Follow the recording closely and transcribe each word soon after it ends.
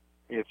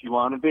If you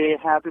want to be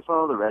happy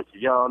for the rest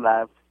of your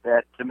life,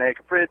 better make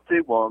a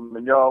pretty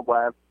woman your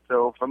wife.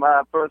 So from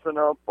my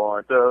personal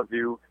point of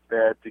view,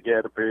 better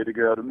get a pretty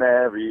girl to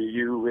marry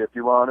you. If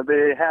you want to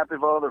be happy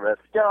for the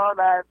rest of your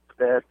life,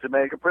 better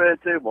make a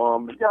pretty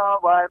woman your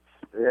wife.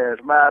 There's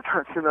my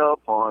personal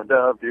point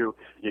of view.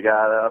 You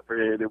got a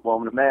pretty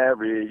woman to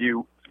marry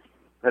you.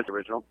 That's the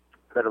original.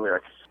 Better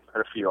lyrics.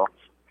 Better feel.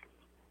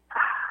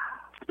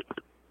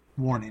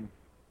 Warning.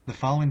 The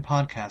following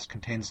podcast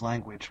contains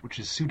language which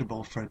is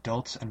suitable for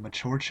adults and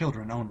mature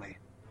children only.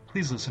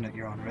 Please listen at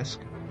your own risk.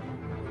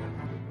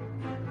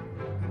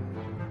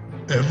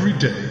 Every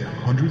day,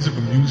 hundreds of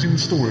amusing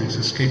stories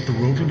escape the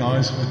roving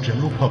eyes of the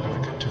general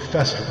public to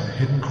fester in the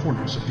hidden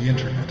corners of the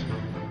internet.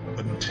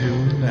 Until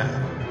now.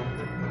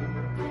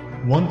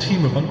 One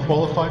team of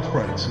unqualified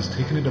friends has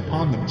taken it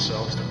upon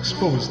themselves to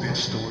expose these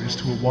stories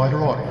to a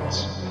wider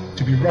audience,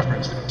 to be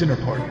referenced at dinner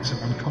parties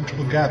and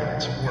uncomfortable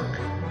gatherings at work.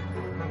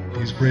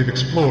 These brave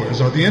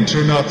explorers are the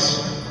Internuts,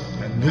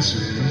 and this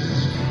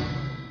is...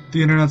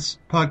 The Internuts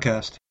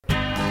Podcast.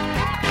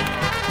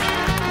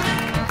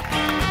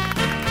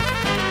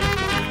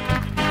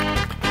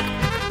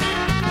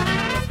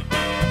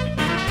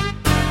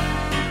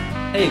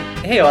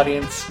 Hey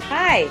audience.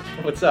 Hi.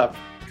 What's up?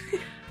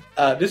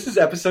 This is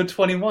episode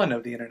 21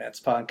 of the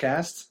Internuts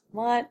Podcast.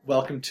 What?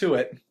 Welcome to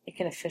it. You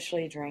can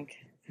officially drink.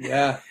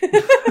 Yeah.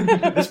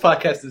 This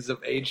podcast is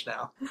of age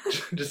now.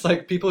 Just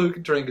like people who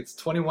can drink, it's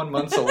 21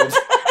 months old.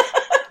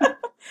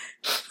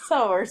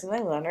 So it works in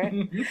England,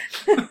 right?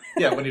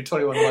 Yeah, when you're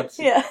 21 months,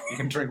 yeah. You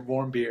can drink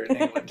warm beer in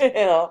England.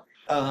 Yeah.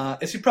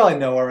 As you probably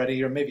know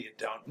already, or maybe you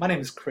don't, my name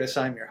is Chris,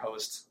 I'm your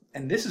host,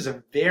 and this is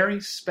a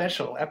very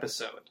special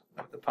episode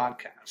of the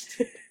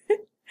podcast.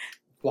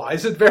 Why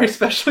is it very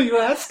special, you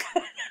ask?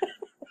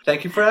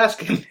 Thank you for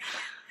asking.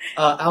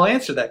 I'll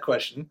answer that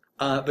question,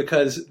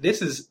 because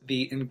this is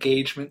the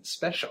engagement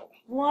special.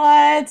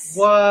 What?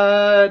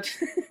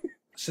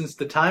 Since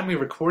the time we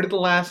recorded the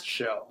last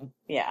show,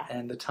 yeah,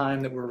 and the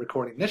time that we're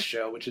recording this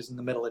show, which is in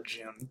the middle of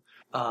June,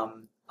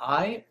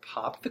 I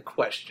popped the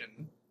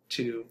question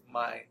to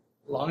my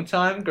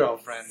longtime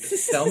girlfriend,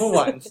 Thelma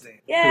Weinstein,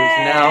 who is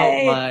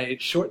now my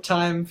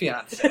short-time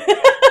fiance.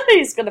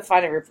 He's going to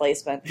find a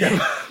replacement.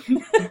 Yeah.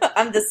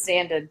 I'm the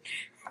stand-in.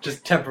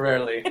 Just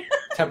temporary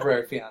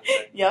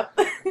fiance. Yep.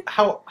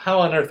 How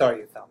on earth are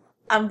you, Thelma?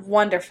 I'm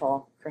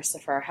wonderful,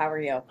 Christopher. How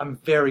are you? I'm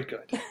very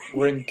good.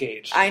 We're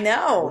engaged. I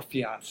know. We're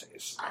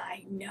fiancés.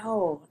 I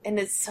know. And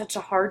it's such a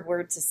hard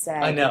word to say.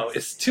 I know.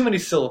 It's too many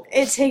syllables.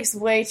 It takes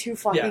way too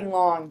fucking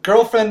long.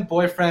 Girlfriend,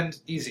 boyfriend,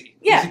 easy.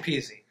 Yeah. Easy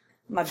peasy.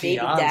 My Fiancé. baby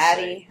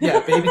daddy. Yeah,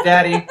 baby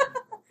daddy.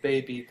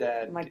 Baby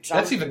dad.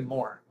 That's even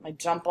more. My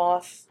jump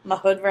off. My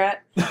hood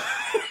rat.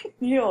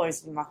 You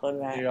always be my hood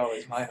rat. You're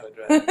always my hood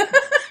rat.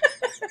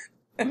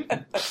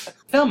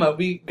 Thelma,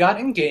 we got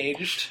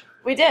engaged.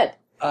 We did.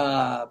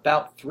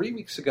 About 3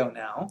 weeks ago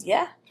now.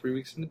 Yeah. 3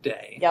 weeks from the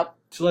day. Yep.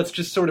 So let's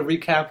just sort of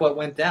recap what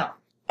went down.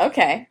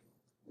 Okay.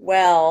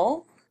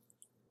 Well,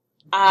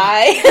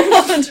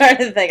 I'm trying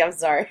to think. I'm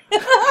sorry.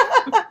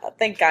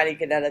 Thank God you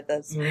can edit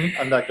this. Mm-hmm.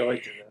 I'm not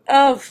going to.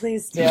 Oh,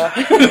 please do.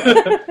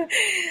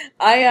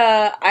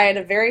 I had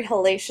a very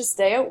hellacious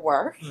day at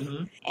work,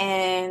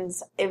 and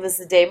it was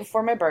the day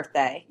before my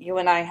birthday. You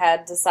and I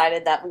had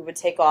decided that we would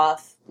take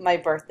off my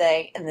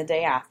birthday and the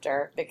day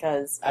after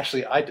because...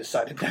 Actually, I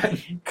decided that.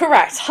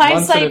 Correct.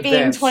 Hindsight being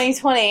advance.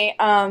 2020,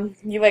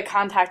 you had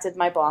contacted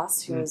my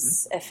boss,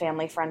 who's a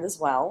family friend as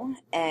well,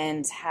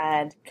 and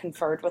had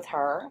conferred with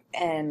her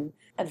and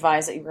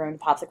advised that you were going to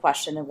pop the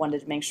question and wanted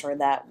to make sure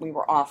that we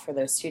were off for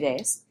those 2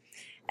 days.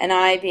 And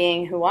I,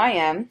 being who I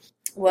am,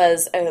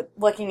 was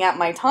looking at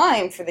my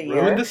time for the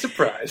year. Ruined the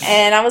surprise.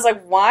 And I was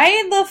like,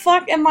 why the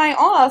fuck am I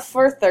off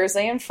for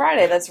Thursday and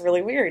Friday? That's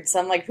really weird. So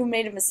I'm like, who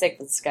made a mistake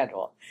with the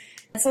schedule?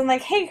 And so I'm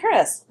like, hey,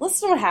 Chris,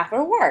 listen to what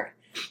happened at work.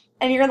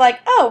 And you're like,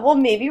 oh, well,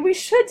 maybe we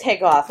should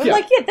take off. I'm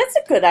like, yeah, that's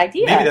a good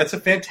idea. Maybe that's a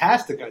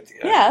fantastic idea.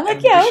 Yeah, I'm like,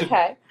 and yeah, we should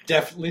okay.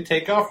 Definitely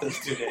take off those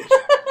 2 days.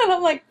 And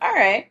I'm like, all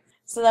right.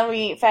 So then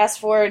we fast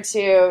forward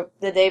to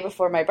the day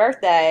before my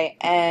birthday,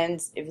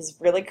 and it was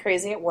really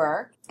crazy at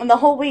work. And the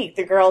whole week,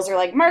 the girls are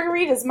like,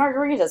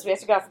 margaritas, we have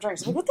to go out for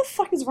drinks. I'm like, what the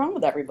fuck is wrong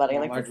with everybody?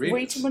 Well, like, there's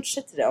way too much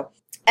shit to do.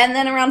 And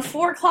then around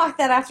 4 o'clock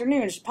that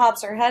afternoon, she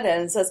pops her head in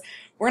and says,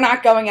 we're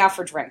not going out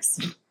for drinks.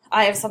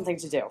 I have something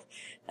to do.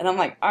 And I'm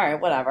like, all right,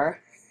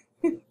 whatever.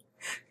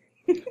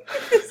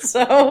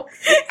 So...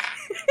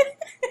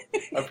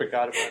 I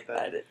forgot about that.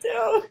 I did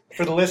too.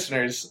 For the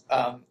listeners,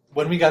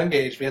 when we got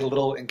engaged, we had a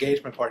little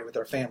engagement party with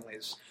our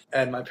families.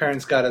 And my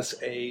parents got us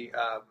a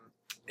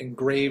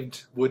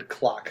engraved wood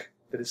clock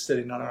that is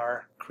sitting on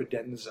our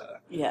credenza.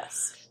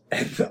 Yes.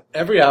 And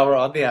every hour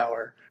on the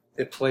hour,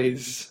 it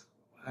plays...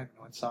 I don't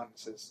know what song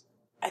this is.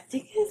 I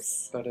think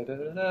it's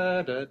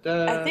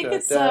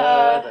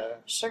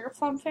Sugar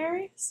Plum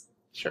Fairies.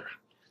 Sure.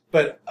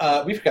 But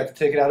we forgot to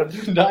take it out of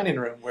the dining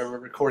room where we're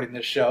recording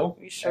this show.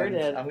 We sure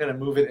did. I'm going to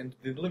move it into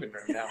the living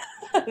room now.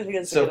 I think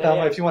that's so, a good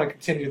Thelma, idea. if you want to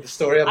continue the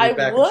story, I'll be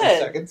back in 2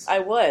 seconds. I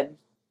would.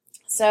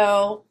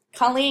 So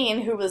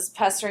Colleen, who was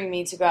pestering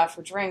me to go out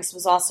for drinks,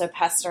 was also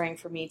pestering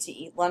for me to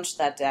eat lunch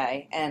that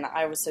day, and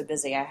I was so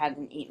busy I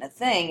hadn't eaten a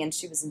thing, and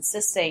she was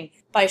insisting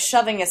by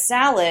shoving a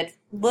salad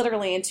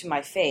literally into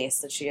my face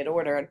that she had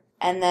ordered,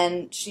 and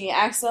then she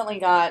accidentally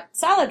got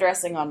salad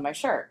dressing on my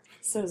shirt.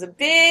 So it was a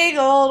big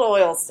old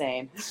oil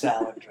stain.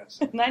 Salad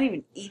dressing. And I didn't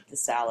even eat the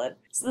salad.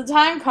 So the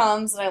time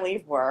comes and I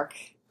leave work,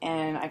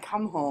 and I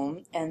come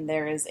home, and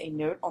there is a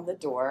note on the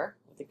door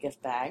with a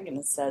gift bag, and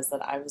it says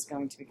that I was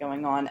going to be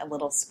going on a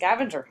little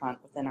scavenger hunt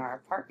within our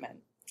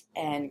apartment.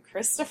 And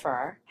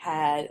Christopher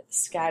had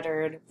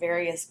scattered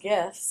various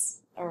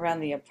gifts around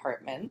the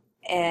apartment,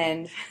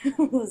 and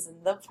was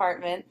in the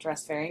apartment,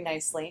 dressed very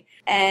nicely.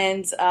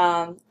 And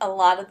a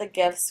lot of the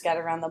gifts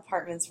scattered around the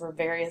apartments were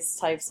various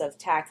types of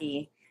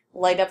tacky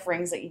light-up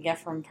rings that you get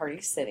from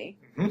Party City.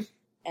 Mm-hmm.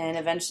 And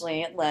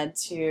eventually it led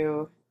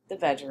to the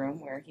bedroom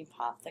where he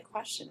popped the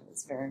question. It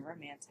was very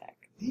romantic.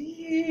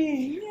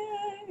 Yay!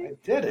 I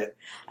did it.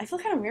 I feel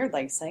kind of weird,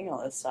 like, saying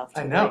all this stuff.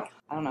 I know. Like,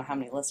 I don't know how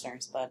many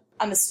listeners, but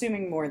I'm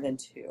assuming more than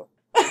 2.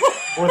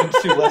 More than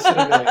 2, less than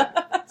a million.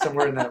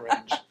 Somewhere in that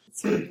range.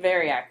 It's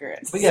very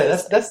accurate. But yeah,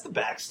 that's the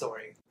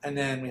backstory. And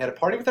then we had a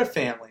party with our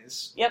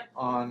families. Yep.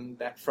 On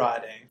that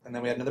Friday, and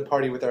then we had another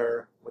party with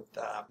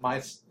my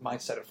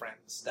set of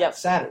friends that Yep.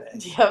 Saturday.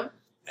 Yep.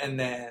 And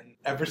then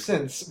ever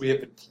since we have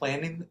been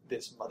planning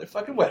this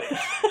motherfucking wedding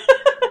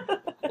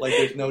like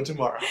there's no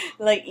tomorrow.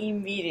 Like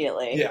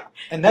immediately. Yeah,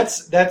 and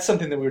that's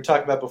something that we were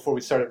talking about before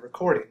we started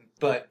recording.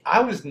 But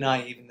I was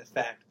naive in the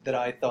fact that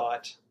I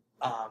thought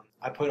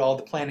I put all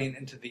the planning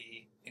into the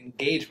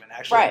engagement,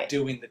 actually Right.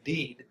 doing the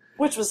deed.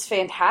 Which was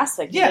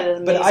fantastic. You Yeah, did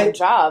an but amazing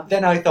job.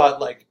 Then I thought,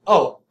 like,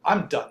 oh,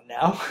 I'm done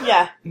now.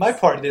 Yeah. My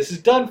part of this is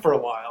done for a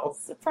while.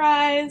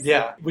 Surprise.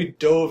 Yeah, we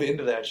dove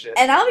into that shit.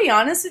 And I'll be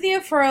honest with you,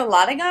 for a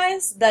lot of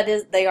guys,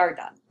 they are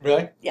done.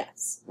 Really?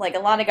 Yes. Like, a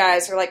lot of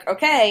guys are like,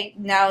 okay,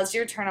 now it's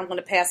your turn, I'm going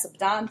to pass the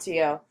baton to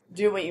you.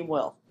 Do what you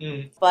will.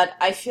 Mm. But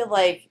I feel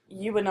like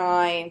you and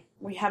I,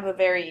 we have a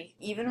very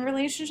even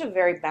relationship, a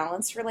very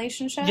balanced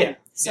relationship. Yeah.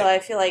 So Yeah. I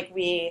feel like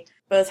we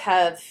both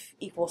have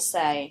equal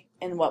say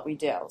in what we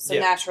do. So Yeah.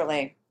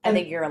 naturally, I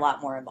think you're a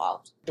lot more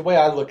involved. The way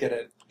I look at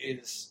it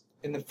is,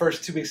 in the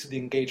first 2 weeks of the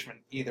engagement,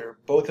 either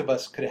both of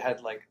us could have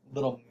had, like,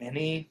 little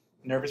mini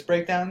nervous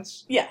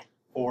breakdowns. Yeah.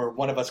 Or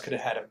one of us could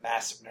have had a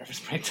massive nervous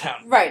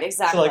breakdown. Right,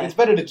 exactly. So, like, it's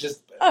better to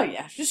just... Oh,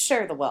 yeah. Just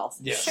share the wealth.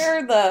 Yes.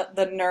 Share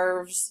the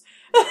nerves.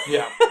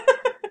 Yeah.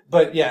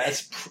 But, yeah,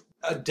 it's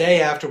a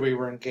day after we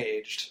were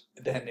engaged,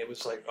 then it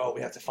was like, oh,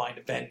 we have to find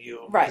a venue.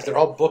 Right. Because they're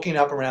all booking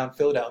up around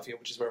Philadelphia,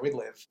 which is where we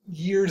live,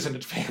 years in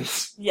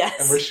advance. Yes.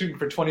 And we're shooting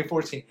for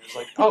 2014. It was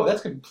like, oh,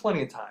 that's going to be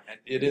plenty of time. And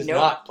it is Nope.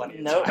 not plenty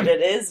of Nope, time.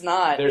 it is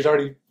not. There's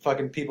already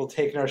fucking people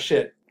taking our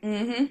shit.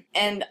 Mm-hmm.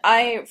 And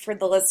for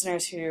the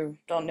listeners who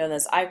don't know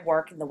this, I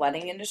work in the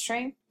wedding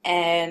industry.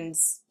 And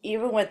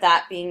even with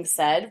that being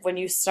said, when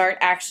you start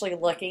actually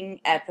looking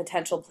at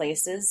potential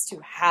places to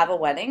have a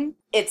wedding,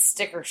 it's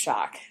sticker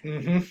shock.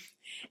 Mm-hmm.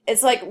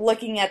 It's like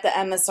looking at the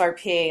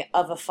MSRP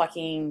of a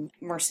fucking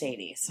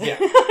Mercedes. Yeah.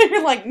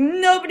 You're like,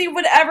 nobody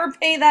would ever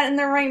pay that in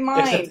their right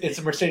mind. Except it's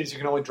a Mercedes you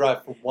can only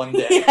drive for one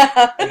day.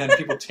 Yeah. And then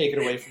people take it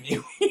away from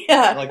you.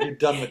 Yeah. Like, you're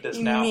done with this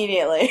now.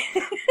 Immediately.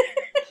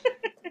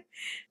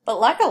 But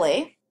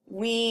luckily,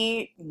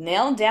 we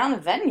nailed down a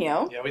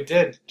venue Yeah, we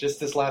did. Just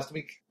this last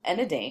week. and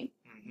a date.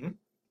 Mm-hmm.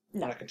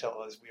 No. I'm not going to tell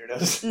all those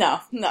weirdos No.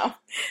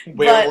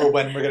 where But- or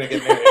when we're going to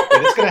get married.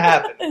 But it's going to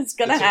happen. It's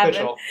gonna It's happen.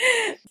 official.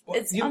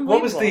 It's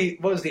What was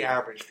unbelievable. the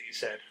average that you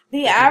said?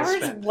 The that people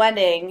average spend?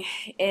 wedding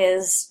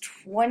is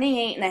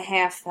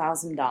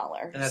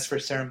 $28,500. And that's for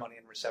ceremony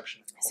and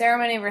reception.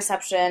 Ceremony,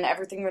 reception,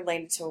 everything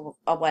related to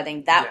a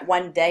wedding. That Yeah.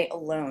 one day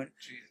alone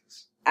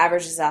Jesus.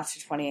 averages out to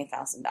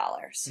 $28,000.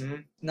 Mm-hmm.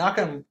 Knock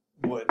on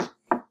wood.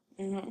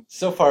 Mm-hmm.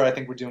 So far, I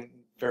think we're doing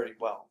very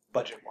well,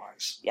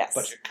 budget-wise. Yes.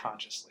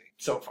 Budget-consciously,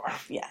 so far.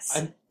 Yes.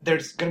 And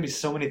there's going to be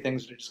so many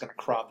things that are just going to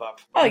crop up.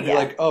 Oh, And be yeah.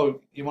 like, oh,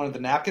 you wanted the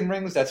napkin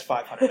rings? That's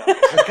 $500.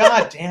 Like,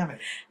 God damn it.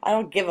 I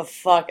don't give a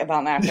fuck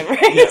about napkin Yeah.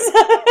 rings.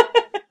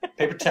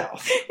 Paper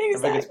towels.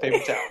 Everybody gets paper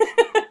towels.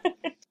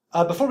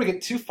 Before we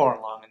get too far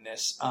along in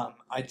this,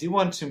 I do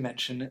want to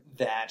mention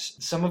that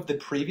some of the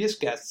previous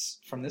guests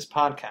from this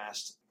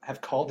podcast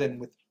have called in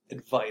with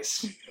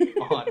advice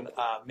on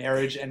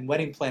marriage and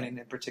wedding planning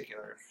in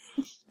particular.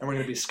 And we're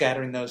going to be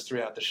scattering those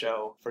throughout the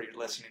show for your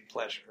listening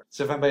pleasure.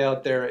 So if anybody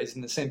out there is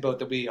in the same boat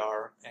that we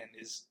are and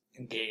is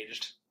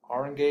engaged,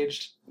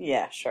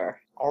 Yeah,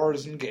 sure.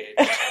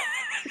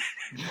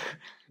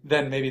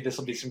 then maybe this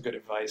will be some good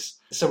advice.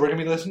 So we're going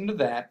to be listening to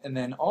that. And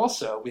then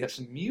also we have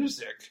some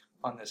music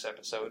on this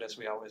episode, as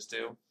we always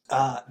do.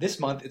 This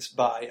month it's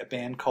by a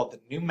band called the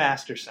New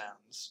Master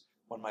Sounds,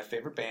 one of my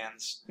favorite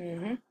bands,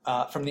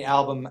 Mm-hmm. from the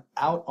album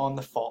Out on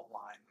the Fault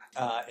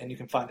Line. And you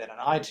can find that on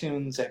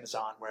iTunes,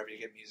 Amazon, wherever you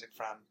get music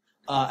from.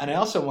 And I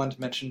also wanted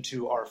to mention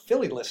to our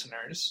Philly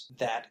listeners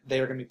that they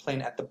are going to be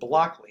playing at the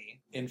Blockley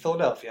in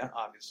Philadelphia,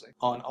 obviously,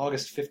 on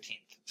August 15th.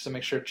 So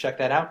make sure to check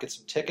that out, get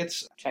some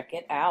tickets. Check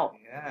it out.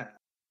 Yeah.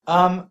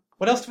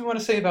 What else do we want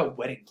to say about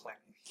wedding planning?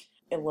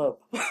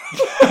 Elope.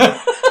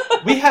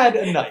 We had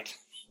a night.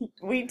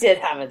 We did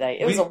have a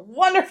night. It was a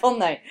wonderful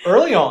night.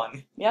 Early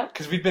on. Yep.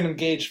 Because we've been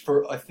engaged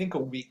for, I think, a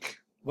week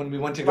when we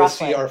went to go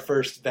see our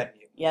first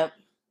venue. Yep.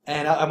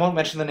 And I won't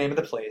mention the name of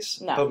the place.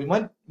 No. But we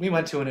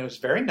went to, and it was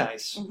very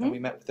nice. Mm-hmm. And we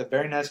met with a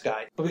very nice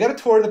guy. But we got a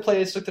tour of the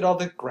place, looked at all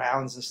the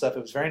grounds and stuff.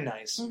 It was very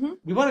nice. Mm-hmm.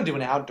 We want to do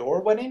an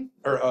outdoor wedding,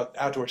 or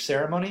outdoor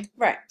ceremony.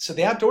 Right. So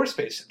the outdoor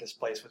space at this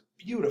place was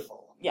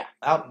beautiful. Yeah.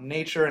 Out in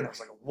nature, and there was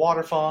like a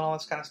waterfall and all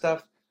this kind of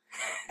stuff.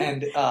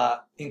 And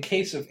in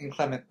case of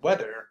inclement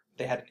weather,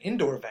 they had an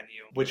indoor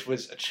venue, which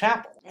was a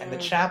chapel. And the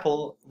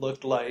chapel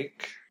looked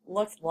like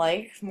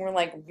more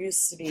like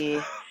used to be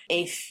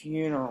a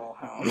funeral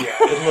home. Yeah,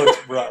 it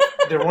looked rough.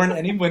 There weren't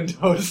any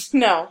windows.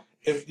 No.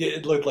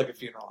 It looked like a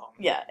funeral home.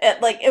 Yeah,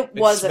 it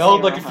was a funeral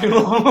home. It smelled like a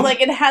funeral home.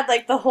 Like, it had,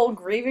 like, the whole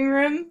grieving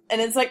room,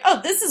 and it's like,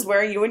 oh, this is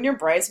where you and your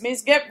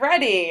bridesmaids get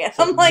ready. And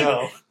I'm like,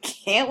 no,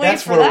 can't wait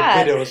for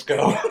that. That's where widows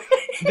go.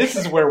 This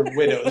is where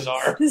widows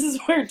are. This is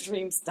where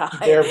dreams die.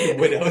 There be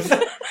widows.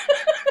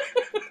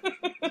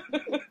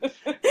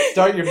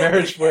 Start your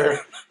marriage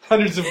where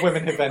hundreds of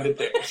women have ended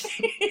theirs.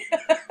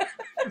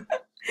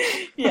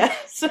 Yeah,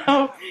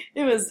 so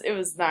it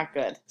was not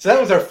good. So that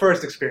was our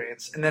first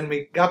experience, and then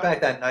we got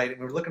back that night, and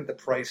we were looking at the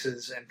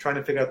prices and trying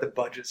to figure out the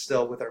budget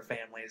still with our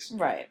families.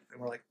 Right. And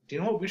we're like, do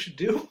you know what we should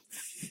do?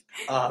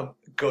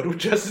 Go to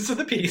Justice of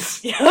the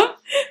Peace. Yep.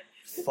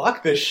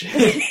 Fuck this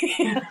shit.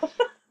 Yep.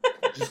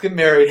 Just get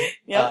married.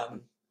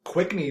 Yep.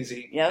 Quick and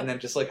easy. Yep. And then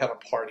just like have a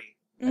party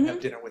and have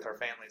dinner with our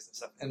families and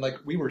stuff. And like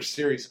we were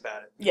serious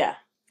about it. Yeah.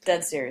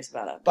 Dead serious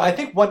about it. But I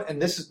think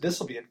and this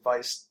will be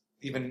advice,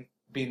 even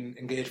being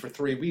engaged for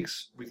 3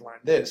 weeks, we've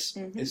learned this,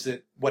 is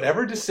that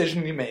whatever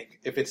decision you make,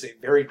 if it's a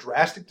very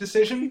drastic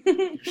decision,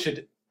 you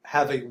should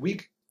have a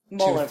week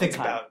to think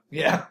about.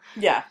 Yeah.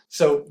 Yeah.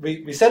 So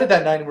we said it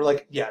that night and we're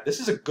like, yeah, this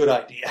is a good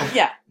idea.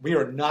 Yeah. We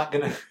are not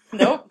going to...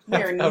 Nope. We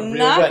are not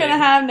going to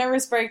have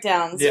nervous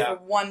breakdowns for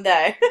one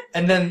day.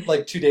 And then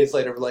like 2 days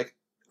later, we're like,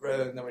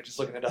 and then we're just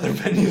looking at other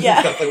venues and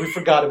stuff. Like we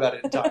forgot about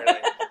it entirely.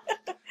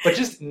 But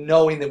just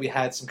knowing that we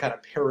had some kind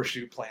of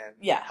parachute plan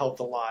helped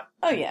a lot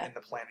in the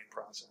planning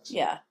process.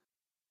 Yeah.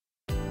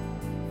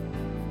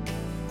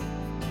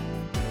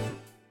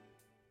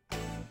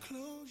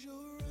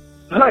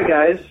 Hi,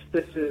 guys.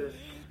 This is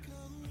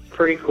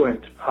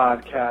frequent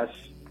podcast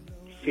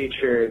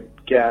featured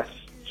guest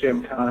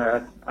Jim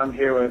Conrad. I'm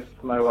here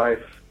with my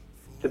wife,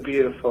 the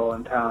beautiful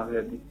and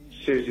talented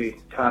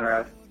Susie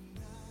Conrad.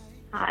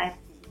 Hi.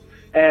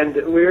 And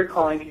we were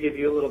calling to give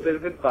you a little bit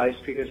of advice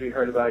because we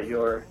heard about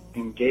your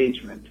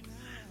engagement.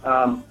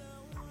 I'll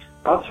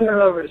turn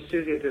it over to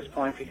Susie at this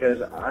point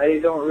because I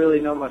don't really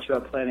know much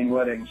about planning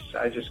weddings.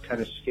 I just kind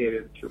of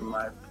skated through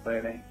my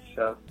planning.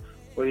 So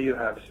what do you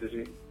have,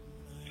 Susie?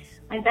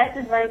 My best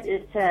advice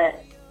is to,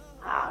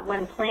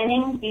 when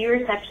planning, view your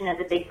reception as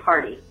a big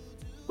party.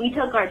 We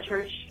took our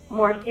church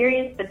more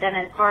serious, but then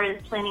as far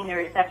as planning the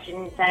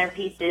reception,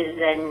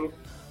 centerpieces, and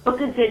book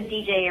a good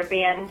DJ or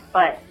band,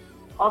 but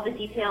all the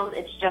details,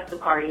 it's just a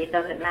party. It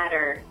doesn't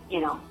matter,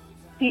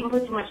 People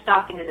put too much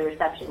stock into the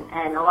reception,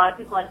 and a lot of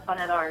people had fun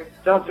at ours.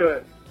 Don't do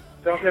it.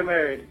 Don't get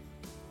married.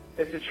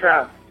 It's a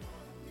trap.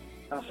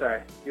 I'm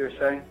sorry. You were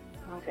saying?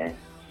 Okay.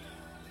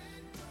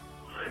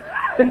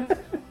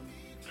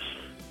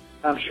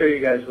 I'm sure you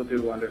guys will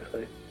do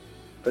wonderfully.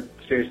 But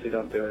seriously,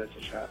 don't do it.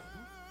 It's a trap.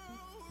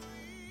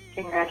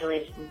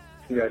 Congratulations.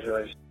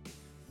 Congratulations.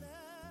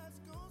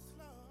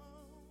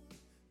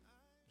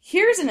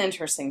 Here's an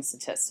interesting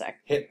statistic.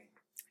 Hit me.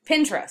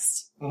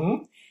 Pinterest,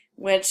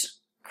 which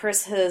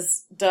Chris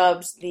has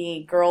dubbed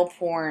the girl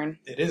porn.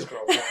 It is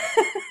girl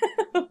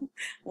porn.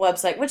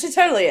 Website, which it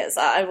totally is.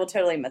 I will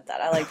totally admit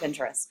that. I like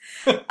Pinterest.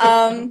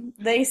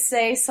 They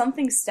say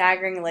something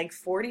staggering like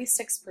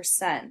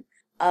 46%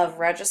 of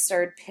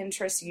registered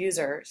Pinterest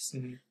users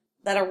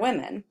that are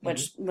women,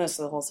 which most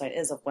of the whole site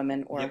is of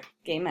women or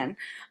gay men,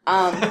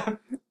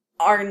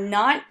 are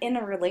not in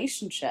a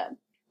relationship,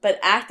 but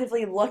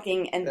actively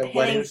looking and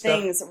pinning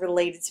things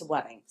related to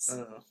weddings.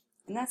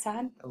 Isn't that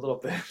sad? A little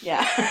bit.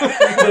 Yeah.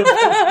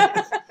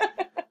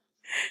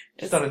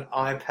 Just on an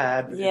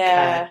iPad with your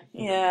cat.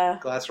 A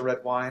glass of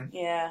red wine.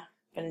 Yeah.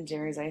 Ben and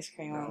Jerry's ice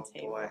cream on the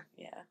table. Boy.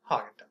 Yeah.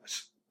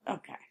 Haagen-Dazs.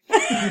 Okay.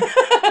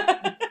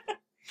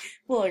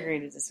 We'll agree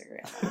to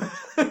disagree on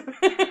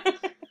that.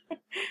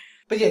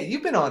 But yeah,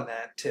 you've been on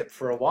that tip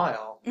for a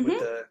while with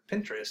the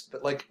Pinterest,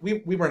 but like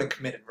we were in a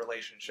committed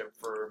relationship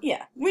for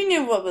we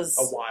knew what was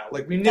a while.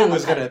 Like we knew it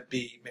was going to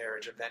be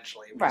marriage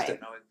eventually. We just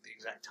didn't know the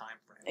exact time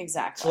frame.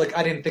 Exactly. So like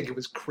I didn't think it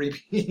was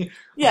creepy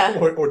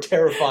or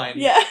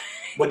terrifying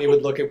when you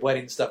would look at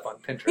wedding stuff on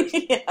Pinterest.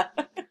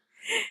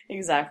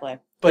 Exactly.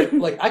 But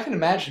like I can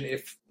imagine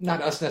if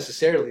not us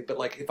necessarily, but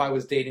like if I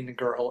was dating a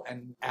girl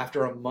and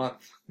after a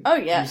month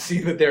you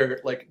see that they're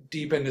like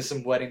deep into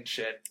some wedding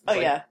shit.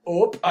 I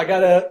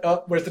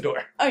gotta where's the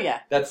door?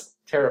 That's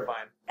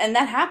terrifying. And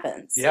that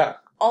happens.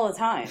 All the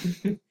time.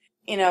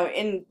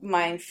 In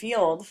my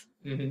field,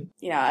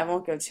 I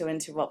won't go too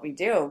into what we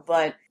do,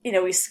 but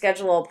we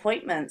schedule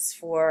appointments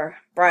for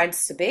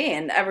brides to be,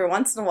 and every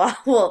once in a while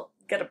we'll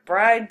get a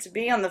bride to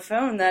be on the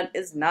phone that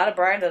is not a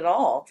bride at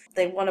all.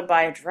 They want to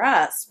buy a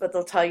dress, but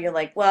they'll tell you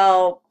like,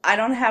 well, I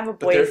don't have a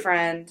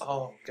boyfriend.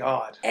 Oh,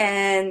 God.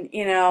 And,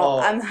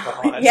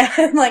 God.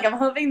 yeah, like, I'm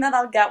hoping that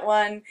I'll get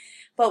one.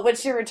 But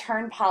what's your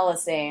return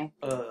policy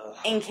Ugh.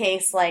 in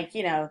case, like,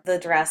 the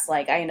dress,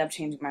 like, I end up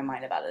changing my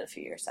mind about it a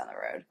few years down the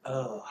road?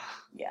 Ugh.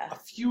 Yeah. A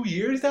few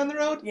years down the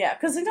road? Yeah,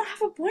 because they don't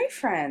have a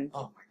boyfriend.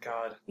 Oh, my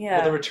God. Yeah.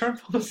 Well, the return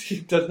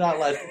policy does not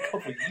last a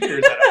couple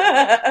years.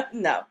 I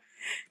don't know. No.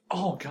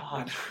 Oh,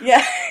 God.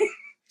 Yeah.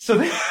 So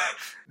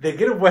they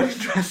get a wedding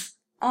dress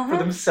Uh-huh. for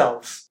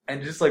themselves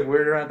and just, like,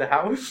 wear it around the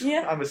house?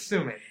 Yeah. I'm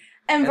assuming.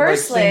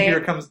 Inversely, and, like, sing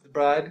Here Comes the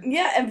Bride?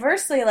 yeah,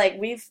 inversely, like,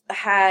 we've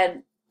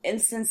had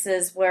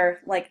instances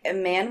where, like, a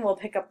man will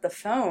pick up the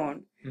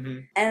phone Mm-hmm.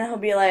 and he'll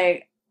be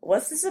like,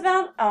 what's this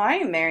about? Oh, I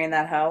ain't marrying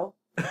that hoe.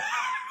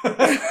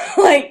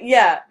 Like,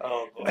 yeah.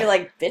 Oh, boy. Be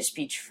like, bitch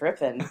be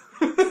tripping.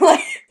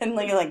 Like, and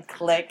like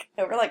click.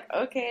 And we're like,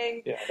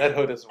 okay. Yeah, that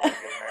hoe doesn't want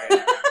to get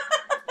married.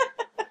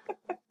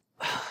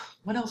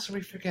 What else are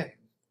we forgetting?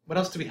 What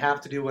else do we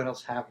have to do? What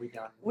else have we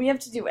done? We have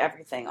to do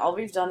everything. All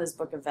we've done is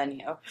book a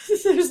venue.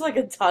 There's like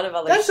a ton of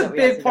other That's shit a we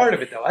have big to part do.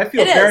 of it, though. I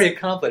feel It is. very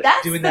accomplished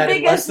That's doing the that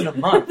in less biggest- than a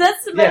month.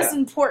 That's the Yeah. most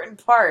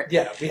important part.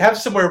 Yeah, we have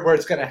somewhere where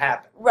it's going to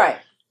happen. Right.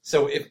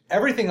 So if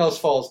everything else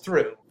falls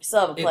through, We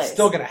still have a place. it's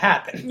still going to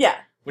happen. Yeah.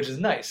 Which is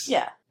nice.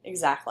 Yeah,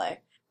 exactly.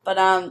 But,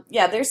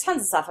 yeah, there's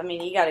tons of stuff. I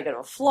mean, you gotta go to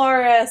a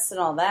florist and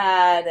all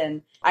that,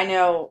 and I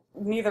know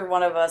neither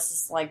one of us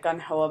is, like,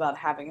 gung-ho about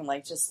having,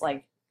 like, just,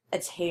 like, a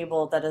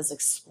table that is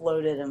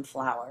exploded in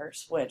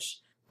flowers, which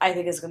I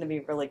think is going to be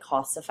really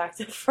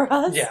cost-effective for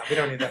us. Yeah, we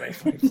don't need that many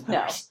fucking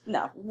flowers.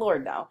 No,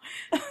 Lord, no.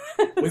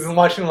 We've been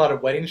watching a lot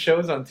of wedding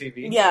shows on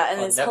TV. Yeah,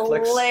 and on it's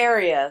Netflix.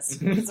 hilarious,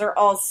 because they're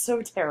all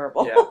so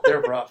terrible. Yeah, they're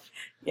rough.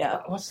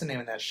 Yeah. What's the name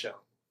of that show?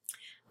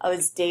 Oh,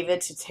 it's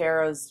David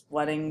Tutero's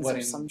Weddings or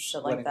Wedding- some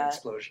shit Wedding like that.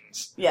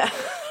 Explosions. Yeah.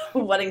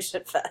 Wedding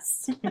Shit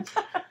Fest.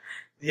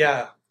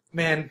 Yeah,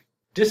 man,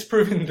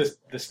 disproving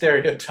the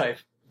stereotype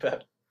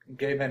about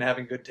gay men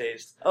having good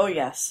taste. Oh,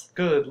 yes.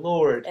 Good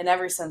Lord. In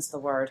every sense of the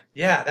word.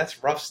 Yeah,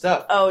 that's rough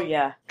stuff. Oh,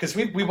 yeah. Because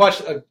we watched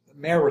a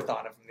marathon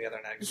of them the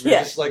other night. 'Cause we Yeah.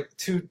 were just, like,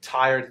 too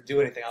tired to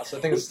do anything else. I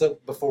think it was still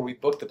before we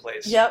booked the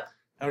place. Yep.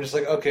 And we're just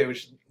like, okay, we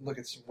should look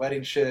at some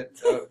wedding shit,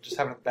 just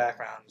have it in the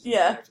background.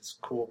 Yeah. And if it's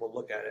cool, we'll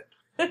look at it.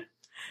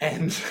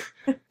 And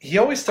he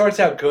always starts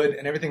out good,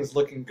 and everything's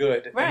looking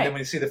good. Right. And then when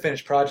you see the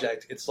finished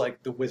project, it's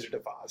like the Wizard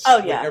of Oz. Oh,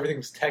 Like, yeah.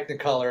 everything's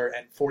Technicolor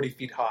and 40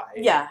 feet high.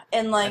 Yeah,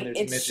 and like And there's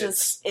it's midgets.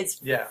 just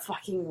it's Yeah.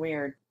 fucking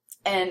weird,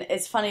 and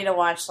it's funny to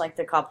watch like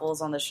the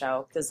couples on the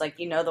show because like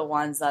the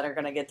ones that are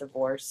gonna get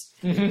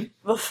divorced Mhm.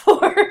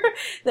 before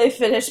they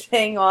finish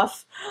paying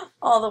off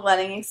all the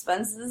wedding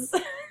expenses.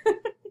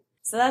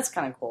 So that's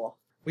kind of cool.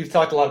 We've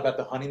talked a lot about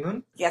the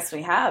honeymoon. Yes,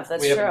 we have.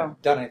 That's we true.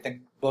 haven't done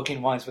anything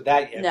booking-wise with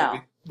that yet. No.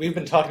 But we've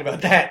been talking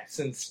about that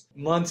since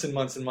months and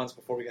months and months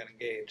before we got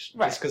engaged.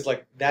 Right. Just because,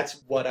 like,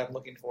 that's what I'm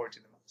looking forward to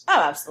the most.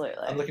 Oh,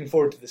 absolutely. I'm looking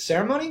forward to the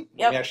ceremony when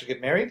Yep. we actually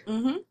get married.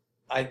 Mm-hmm.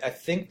 I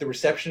think the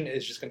reception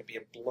is just going to be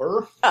a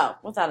blur. Oh,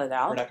 without a We're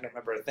doubt. not going to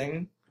remember a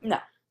thing. No.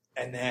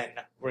 And then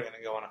we're going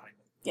to go on a honeymoon.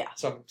 Yeah.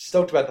 So I'm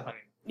stoked about the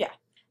honeymoon.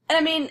 And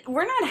I mean,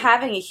 we're not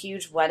having a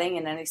huge wedding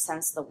in any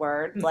sense of the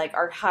word. Mm. Like,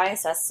 our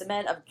highest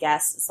estimate of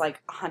guests is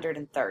like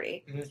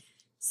 130. Mhm.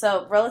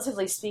 So,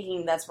 relatively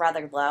speaking, that's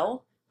rather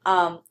low.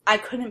 I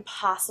couldn't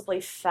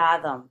possibly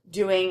fathom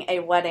doing a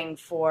wedding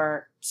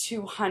for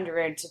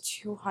 200 to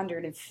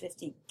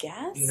 250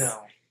 guests.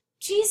 No.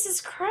 Jesus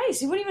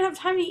Christ, you wouldn't even have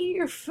time to eat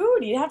your food.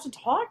 You'd have to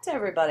talk to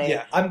everybody.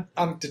 Yeah,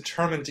 I'm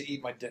determined to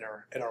eat my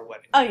dinner at our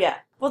wedding. Oh, yeah.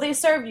 Well, they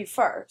serve you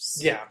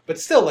first. Yeah, but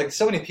still, like,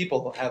 so many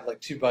people will have, like,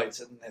 2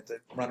 bites and they have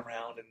to run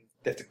around and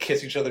they have to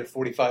kiss each other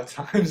 45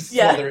 times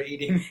Yeah. while they're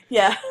eating.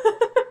 Yeah.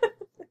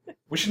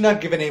 We should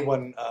not give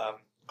anyone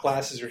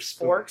glasses or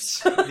spoons.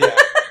 Forks. Yeah,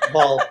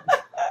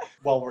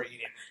 while we're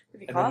eating.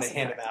 It'd be And then they cost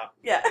hand them effective. out.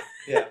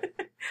 Yeah.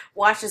 Yeah.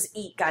 Watch us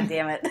eat,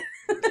 goddammit.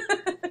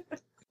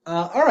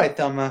 All right,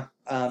 Thelma.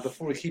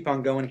 Before we keep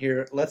on going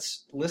here,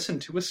 let's listen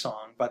to a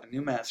song by the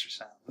New Master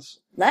Sounds.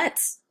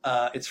 Let's.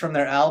 It's from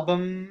their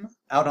album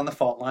Out on the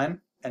Fault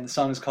Line, and the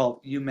song is called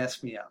You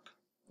Mess Me Up.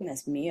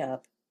 Mess me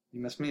up.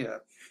 You Mess Me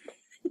Up.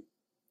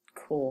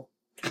 Cool.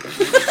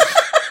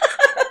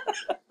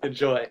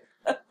 Enjoy.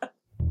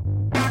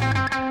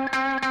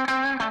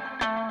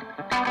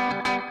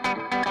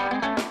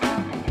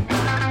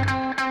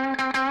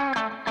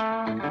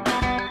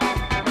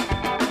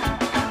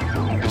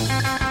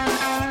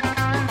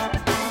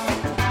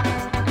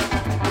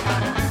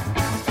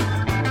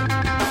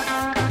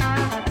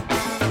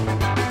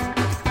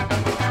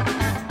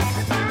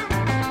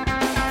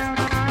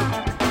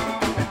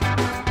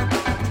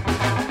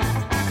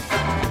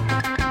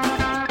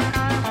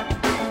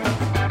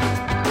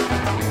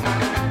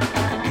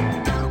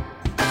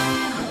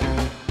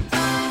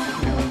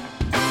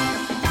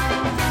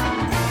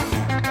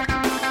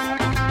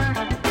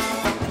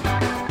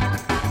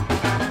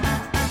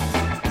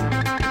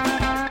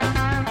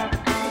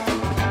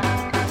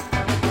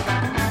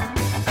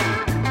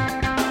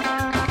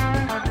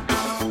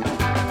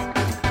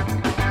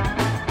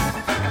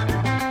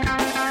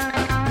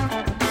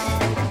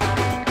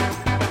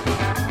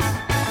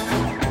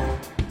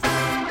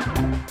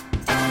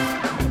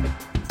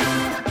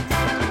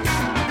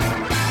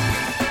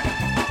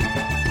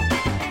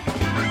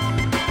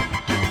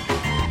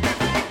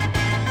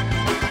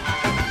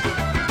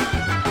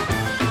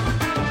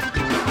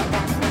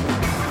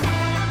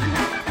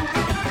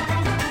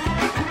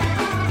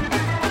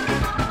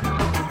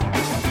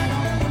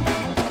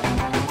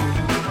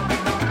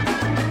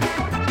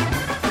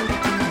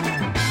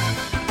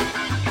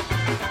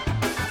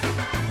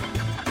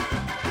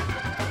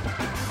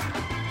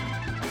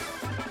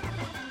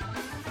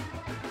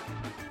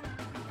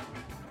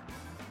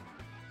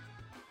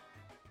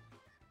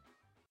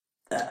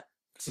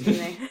 Excuse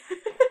me.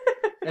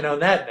 And on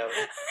that note,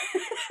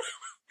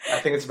 I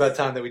think it's about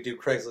time that we do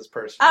Craigslist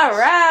personals. All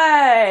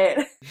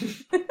right.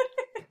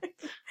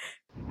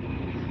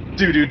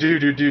 Do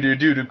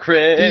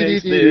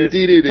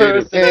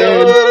Craigslist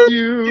And personal.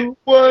 you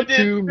want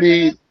to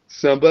meet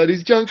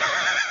somebody's junk.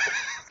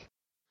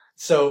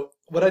 So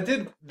what I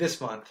did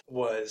this month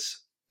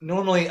was,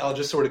 normally I'll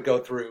just sort of go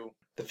through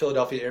the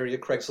Philadelphia area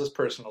Craigslist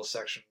personal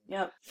section,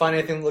 Yep. find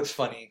anything that looks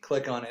funny,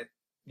 click on it.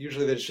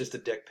 Usually there's just a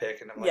dick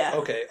pic, and I'm like, Yeah.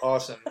 okay,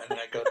 awesome, and then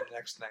I go to the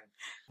next thing.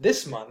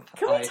 This month,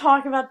 Can we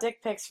talk about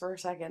dick pics for a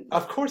second?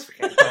 Of course we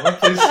can. Thelma.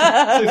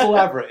 Please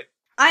elaborate.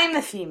 I am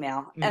a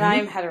female, and Mhm. I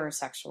am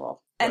heterosexual.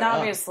 And Right on.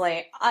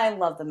 obviously, I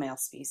love the male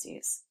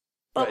species.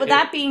 But Right with here.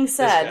 that being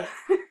said,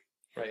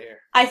 Right here.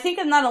 I think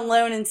I'm not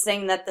alone in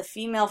saying that the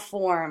female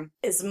form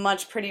is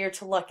much prettier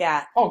to look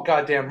at Oh,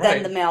 goddamn than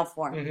right. the male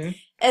form. hmm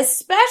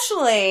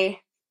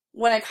Especially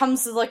when it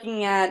comes to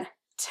looking at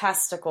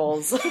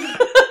testicles.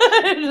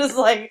 Just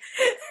like...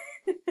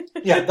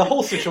 Yeah, the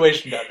whole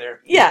situation down there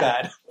is Yeah.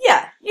 bad.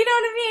 Yeah, you know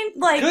what I mean?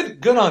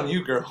 Like, Good on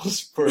you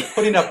girls for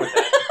putting up with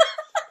that.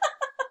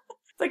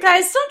 but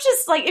guys, don't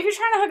just, like, if you're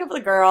trying to hook up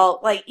with a girl,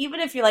 like, even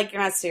if you're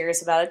not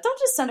serious about it, don't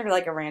just send her,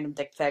 like, a random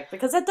dick pic,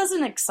 because that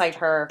doesn't excite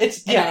her in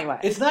any way.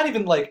 It's not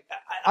even like,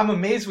 I'm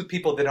amazed with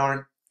people that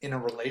aren't in a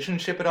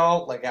relationship at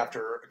all, like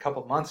after a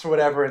couple months or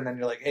whatever, and then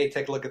you're like, hey,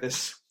 take a look at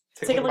this.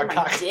 Take a look at my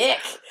cock. dick.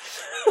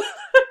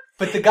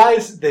 But the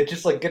guys that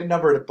just like get a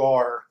number at a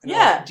bar, and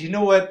Yeah. like, do you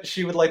know what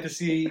she would like to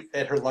see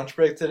at her lunch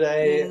break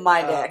today?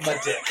 My dick. My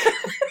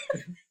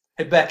dick.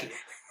 Hey, Becky,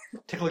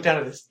 take a look down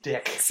at this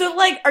dick. So,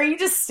 like, are you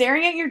just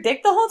staring at your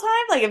dick the whole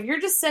time? Like, if you're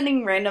just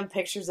sending random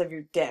pictures of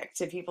your dick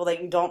to people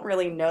that you don't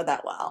really know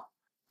that well,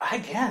 I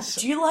guess.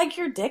 do you like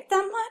your dick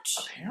that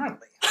much?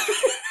 Apparently.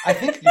 I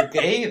think you're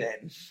gay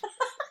then.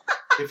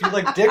 If you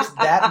like dicks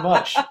that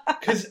much.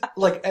 Because,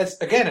 like, as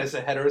a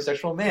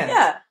heterosexual man,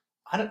 Yeah,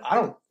 I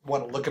don't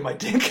want to look at my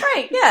dick.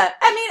 right, yeah.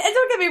 I mean, and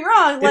don't get me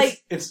wrong,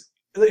 like...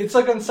 It's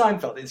like on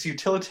Seinfeld. It's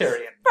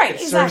utilitarian. Right,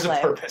 it exactly. serves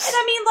a purpose. And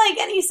I mean,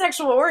 like, any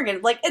sexual organ,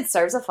 like, it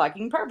serves a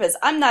fucking purpose.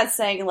 I'm not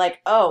saying, like,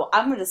 oh,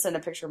 I'm gonna send a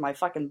picture of my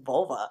fucking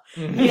vulva.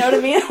 Mhm. You know what I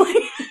mean?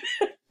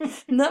 Like,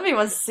 nobody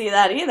wants to see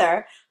that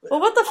either. But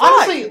what the fuck?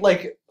 Honestly,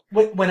 like,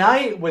 when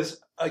I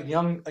was a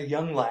young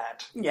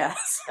lad,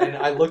 Yes. and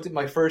I looked at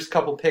my first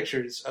couple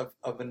pictures of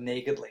a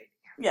naked lady,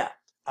 Yeah.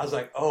 I was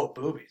like, oh,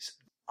 boobies.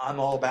 I'm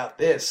all about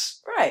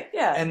this. Right,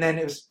 yeah. And then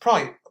it was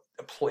probably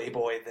a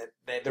Playboy that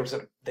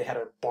they had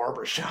a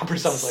barber shop or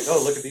something. I was like,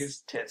 oh, look at these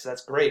tits.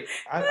 That's great.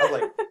 I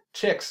like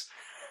chicks.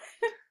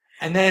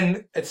 And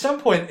then at some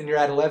point in your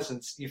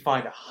adolescence, you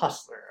find a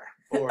Hustler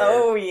or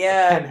Oh, a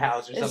yeah.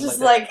 Penthouse or It's something just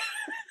like that. like,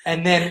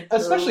 And then,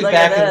 especially Look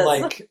back at in this.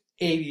 like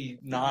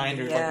 89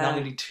 or Yeah. like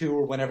 92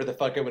 or whenever the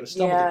fuck I would have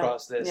stumbled Yeah,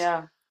 across this.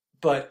 yeah.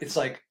 But it's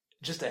like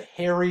just a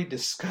hairy,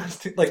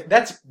 disgusting, like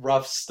that's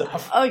rough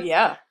stuff. Oh,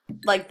 yeah.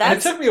 Like, And it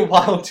that's... took me a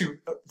while to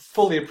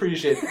fully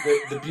appreciate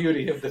the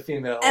beauty of the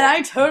female. And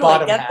I totally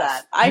bottom get half.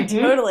 that. I Mhm.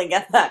 totally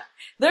get that.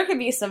 There could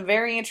be some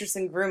very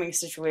interesting grooming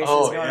situations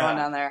Oh, going yeah. on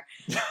down there.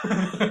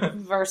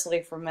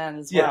 Conversely for men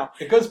as Yeah, well.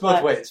 it goes both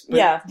But, ways. But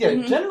yeah.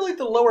 Mhm. generally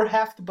the lower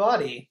half of the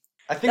body.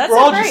 I think That's we're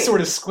all great. just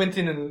sort of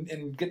squinting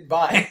and getting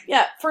by.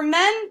 Yeah, for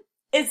men,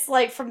 it's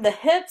like from the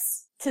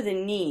hips to the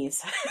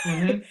knees.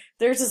 Mhm.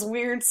 There's this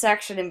weird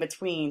section in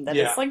between that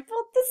Yeah. it's like,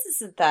 well, this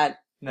isn't that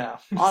No.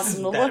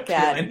 awesome to That look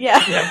at. appealing. Yeah.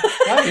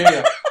 I hear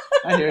you.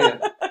 I hear you.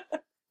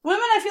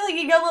 Women, I feel like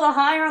you go a little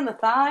higher on the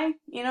thigh.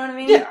 You know what I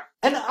mean? Yeah.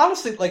 And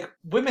honestly, like,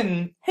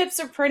 women, Hips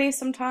are pretty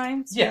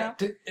sometimes. you yeah,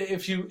 know?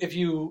 if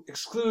you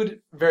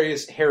exclude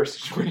various hair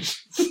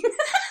situations,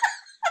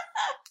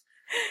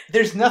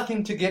 there's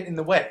nothing to get in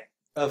the way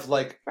of,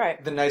 like,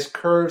 Right. the nice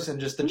curves and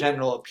just the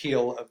general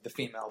appeal of the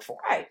female form.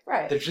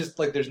 Right. There's just,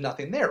 like, there's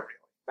nothing there, really.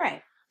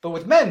 Right. But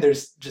with men,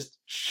 there's just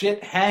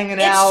shit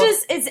hanging out.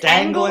 It's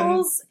dangling.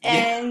 angles Yeah.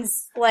 and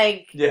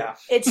like Yeah.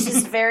 it's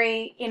just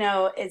very,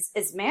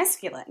 it's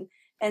masculine.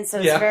 And so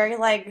it's Yeah. very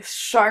like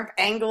sharp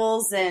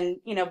angles and,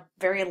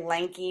 very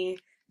lanky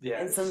Yeah.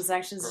 in some it's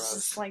sections. gross.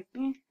 It's just like,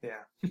 Yeah.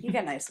 you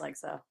got nice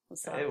legs though.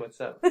 What's up? Hey, what's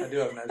up? I do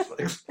have nice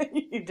legs.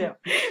 You do.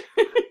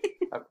 I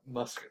have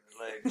muscular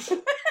legs.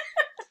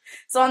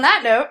 So on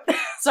that note,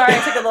 sorry I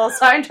took a little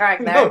sidetrack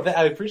there. No,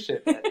 I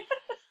appreciate that. The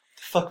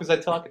fuck was I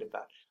talking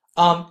about?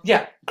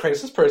 Yeah,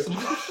 Craigslist personal.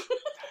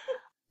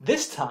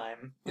 This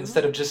time,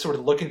 instead of just sort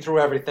of looking through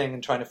everything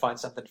and trying to find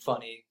something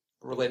funny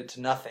related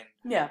to nothing,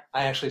 Yeah.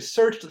 I actually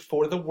searched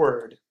for the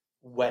word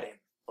wedding.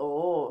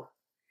 Oh,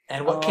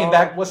 And what came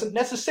back wasn't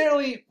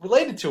necessarily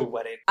related to a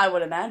wedding, I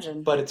would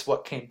imagine. but it's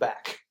what came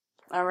back.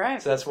 All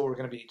right. So that's what we're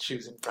going to be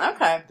choosing from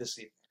Okay. this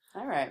evening.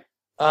 All right.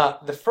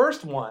 The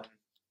first one...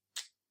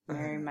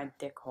 Marry my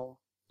dick hole.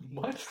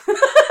 What?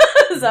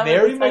 Is that what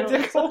Marry the my title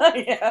dick is? hole?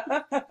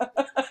 Yeah.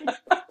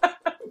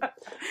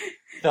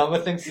 Thelma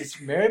thinks it's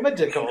Marry My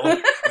Dick Hole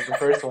is the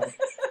first one.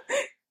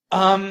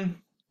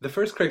 The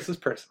first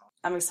Craigslist personal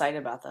I'm excited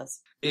about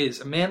this.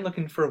 is a man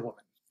looking for a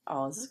woman.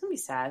 Oh, is this gonna be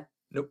sad?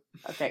 Nope.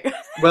 Okay.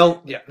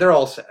 Well, yeah, they're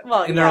all sad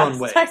Well, in their yeah, own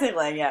way.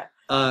 technically, yeah.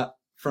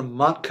 From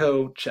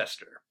Montco,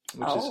 Chester.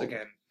 which is,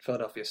 again,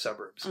 Philadelphia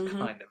suburbs,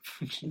 kind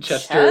of.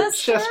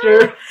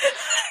 Chester?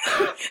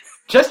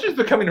 Chester's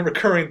becoming a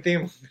recurring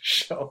theme of the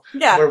show,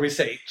 where we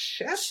say,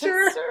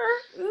 Chester?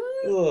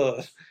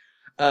 Ugh.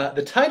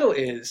 The title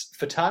is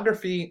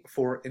Photography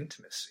for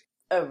Intimacy.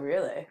 Oh,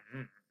 really?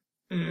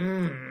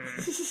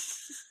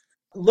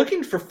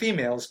 Looking for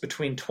females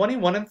between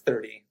 21 and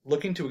 30,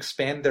 looking to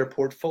expand their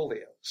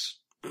portfolios.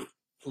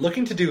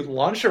 Looking to do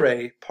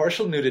lingerie,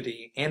 partial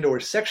nudity, and or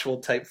sexual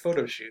type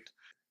photo shoot.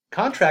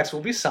 Contracts will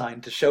be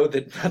signed to show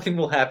that nothing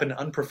will happen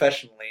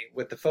unprofessionally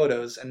with the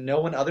photos and no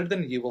one other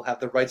than you will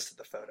have the rights to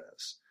the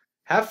photos.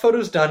 Have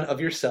photos done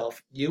of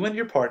yourself, you and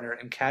your partner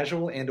in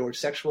casual and or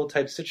sexual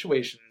type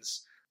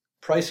situations.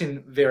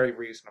 Pricing very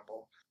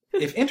reasonable.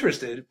 If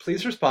interested,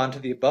 please respond to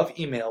the above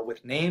email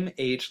with name,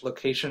 age,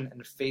 location,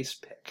 and face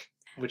pic.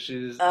 Which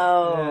is...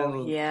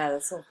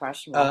 that's so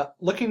questionable.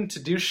 Looking to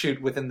do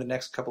shoot within the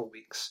next couple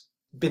weeks.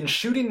 Been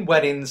shooting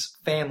weddings,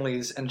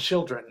 families, and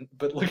children,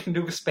 but looking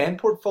to expand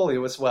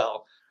portfolio as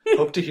well.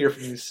 Hope to hear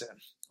from you soon.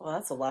 Well,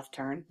 that's a left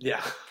turn.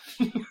 Yeah.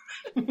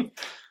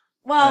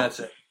 Well, that's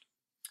it.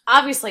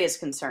 Obviously it's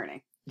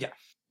concerning. Yeah.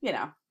 You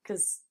know,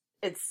 because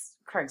it's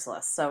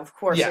Craigslist, so of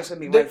course there's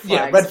going to be red flags.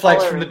 Yeah, red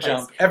flags from the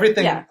jump.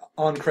 Everything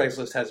on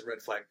Craigslist has a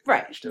red flag.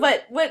 Right.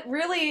 But what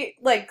really,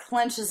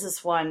 clenches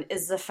this one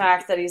is the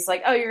fact that he's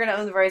like, oh, you're going to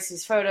own the rights to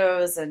these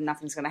photos and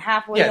nothing's going to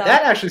happen with them. Yeah,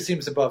 that actually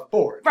seems above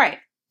board. Right.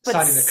 But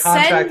signing the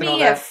contract and all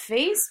that. Send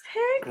me a face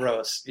pic?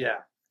 Gross, yeah.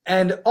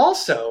 And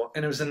also,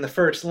 and it was in the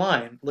first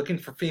line, looking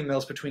for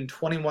females between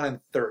 21 and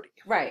 30.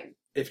 Right.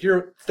 If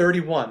you're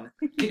 31,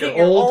 get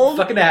your old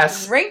fucking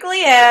ass,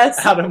 wrinkly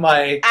ass, out of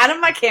my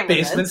camera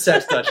basement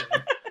sex dungeon.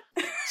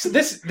 So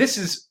this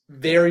is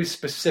very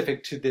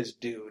specific to this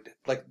dude.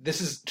 Like, this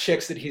is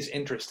chicks that he's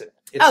interested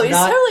in. He's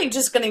totally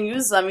just going to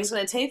use them. He's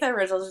going to take their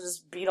originals and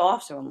just beat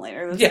off to them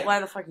later. That's why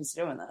the fuck he's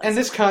doing this. And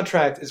this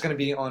contract is going to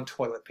be on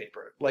toilet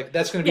paper. Like,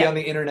 that's going to be on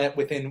the internet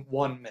within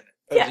 1 minute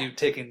of you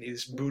taking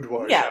these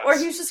boudoir shots. Or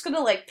he's just going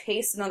to,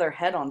 paste another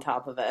head on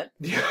top of it.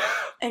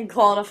 And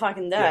call it a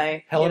fucking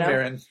day. Helen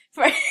Mirren.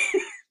 Right.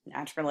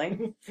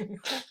 Naturally.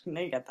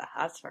 You got the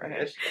hots for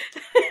it.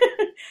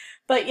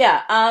 But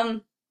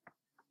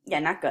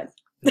not good.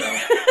 No.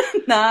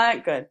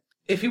 Not good.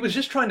 If he was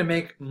just trying to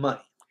make money,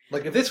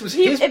 like if this was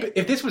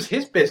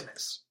his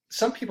business,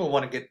 some people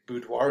want to get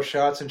boudoir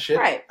shots and shit.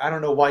 Right. I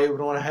don't know why you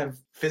would want to have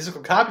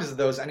physical copies of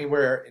those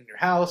anywhere in your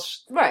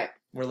house. Right.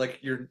 Where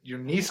your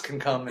niece can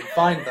come and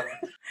find them.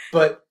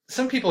 But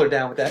some people are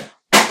down with that.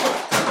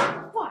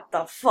 What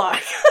the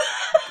fuck?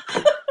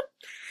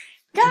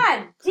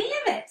 God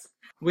damn it!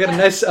 We got a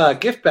nice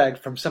gift bag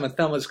from some of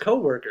Thelma's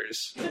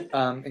co-workers,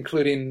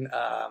 including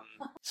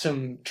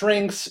some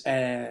drinks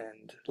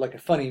and a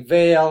funny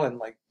veil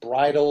and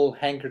bridal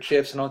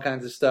handkerchiefs and all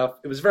kinds of stuff.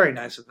 It was very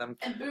nice of them.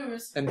 And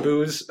booze. And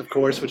booze, of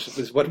course, which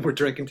is what we're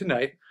drinking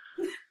tonight.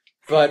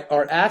 But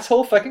our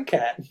asshole fucking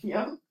cat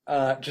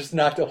just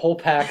knocked a whole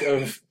pack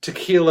of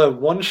tequila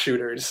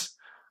one-shooters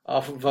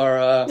off of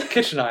our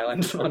kitchen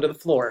island onto the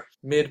floor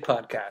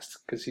mid-podcast,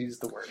 because he's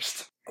the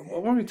worst.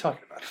 What were we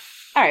talking about?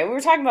 All right, we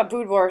were talking about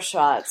boudoir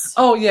shots.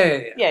 Oh, yeah.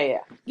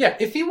 Yeah,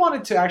 if he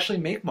wanted to actually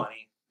make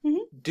money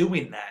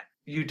doing that,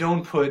 you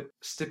don't put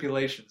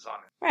stipulations on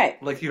it.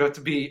 Right. Like, you have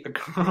to be a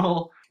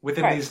girl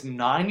within these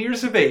 9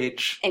 years of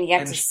age. And you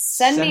have to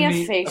send me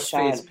a face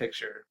shot. A face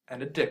picture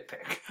and a dick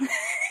pic.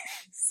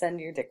 Send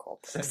your dick hole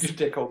pics. Send your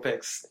dick hole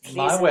pics. Please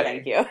My way.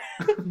 Thank you.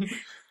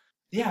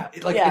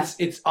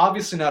 It's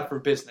obviously not for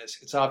business.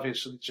 It's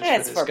obviously just for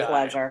this guy. It's for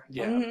pleasure.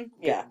 Yeah.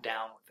 Getting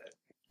down with it.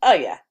 Oh,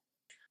 yeah.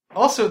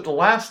 Also, the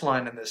last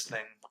line in this thing,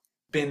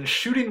 been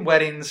shooting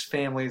weddings,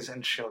 families,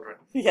 and children.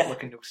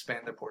 Looking to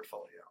expand their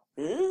portfolio.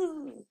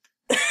 Ooh.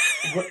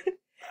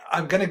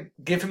 I'm going to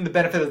give him the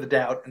benefit of the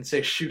doubt and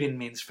say shooting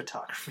means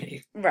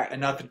photography. Right. And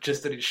not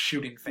just that he's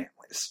shooting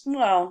families.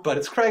 Well. But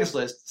it's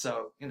Craigslist,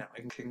 so,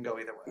 it can go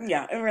either way.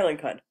 Yeah, it really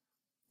could.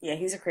 Yeah,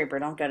 he's a creeper.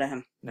 Don't go to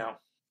him. No. All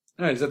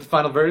right, is that the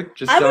final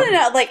verdict? I want to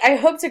know, I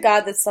hope to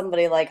God that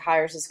somebody,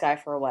 hires this guy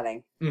for a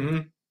wedding. Mm-hmm.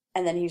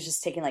 And then he's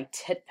just taking,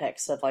 tit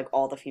pics of,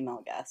 all the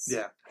female guests.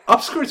 Yeah.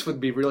 Upskirts would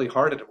be really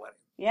hard at a wedding.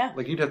 Yeah.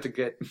 You'd have to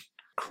get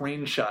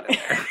crane shot in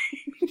there.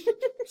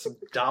 Some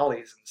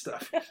dollies and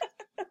stuff.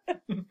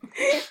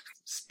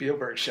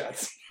 Spielberg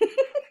shots.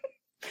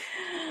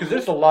 Because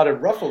there's a lot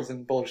of ruffles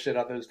and bullshit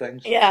on those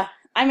things. Yeah.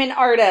 I'm an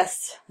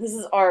artist. This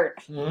is art.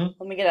 Mm-hmm.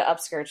 Let me get an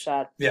upskirt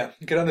shot. Yeah.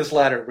 Get on this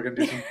ladder. We're going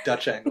to do some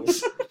Dutch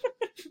angles.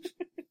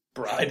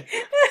 Bride.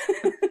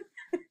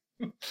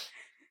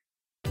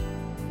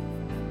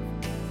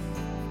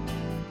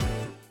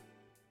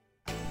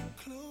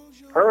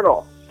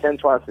 Colonel Ken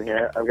Swanson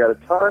here. I've got a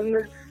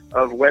ton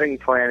of wedding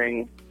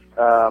planning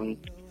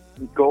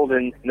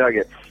golden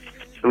nuggets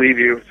to leave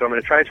you, so I'm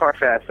going to try to talk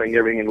fast so I can get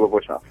everything into a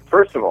voicemail.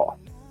 First of all,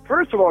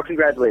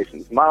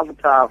 congratulations. Mazel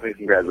tov and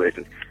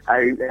congratulations.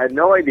 I had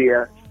no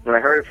idea when I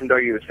heard it from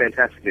Dougie. It was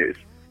fantastic news.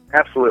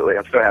 Absolutely.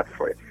 I'm so happy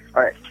for you.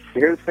 All right. So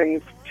here's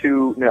things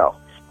to know.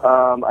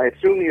 I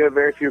assume you have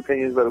very few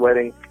opinions about the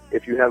wedding.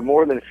 If you have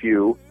more than a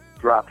few,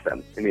 drop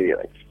them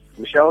immediately.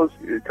 Michelle's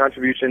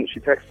contribution, she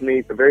texted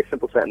me a very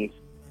simple sentence.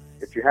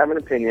 If you have an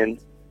opinion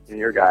and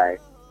you're a guy,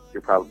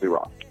 you're probably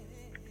wrong.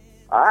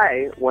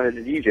 I wanted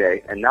to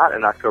DJ and not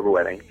an October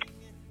wedding,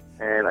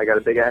 and I got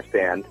a big-ass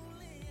band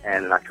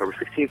and an October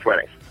 16th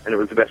wedding, and it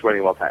was the best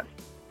wedding of all time.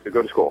 So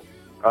go to school.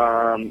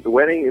 The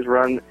wedding is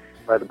run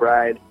by the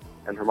bride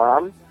and her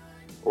mom,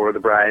 or the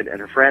bride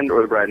and her friend,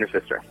 or the bride and her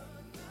sister.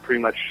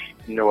 Pretty much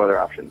no other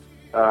options.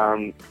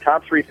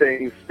 Top 3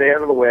 things: stay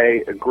out of the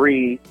way,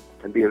 agree,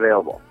 and be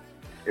available.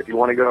 If you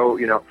want to go,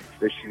 if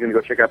she's going to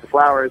go check out the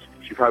flowers,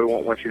 she probably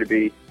won't want you to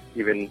be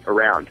even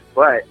around.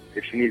 But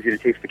if she needs you to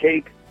taste the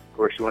cake,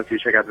 or she wants you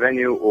to check out the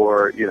venue,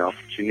 or,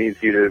 she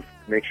needs you to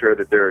make sure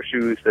that there are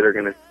shoes that are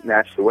going to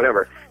match the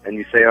whatever, and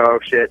you say, oh,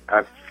 shit,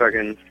 I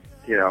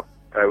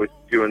was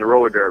doing the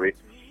roller derby.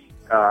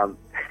 I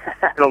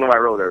don't know my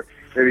roller derby.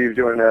 Maybe you're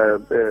doing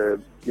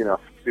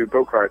do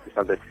go-karts or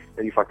something,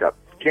 then you fucked up.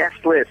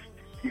 Guest list.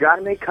 You got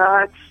to make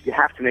cuts. You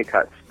have to make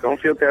cuts. Don't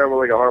feel terrible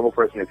like a horrible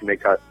person if you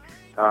make cuts.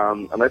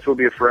 Unless it will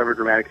be a forever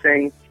dramatic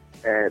thing,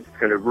 and it's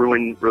going to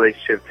ruin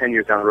relationships 10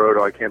 years down the road.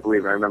 Oh, I can't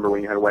believe I remember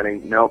when you had a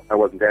wedding. No, I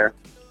wasn't there.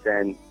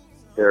 Then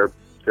they're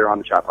on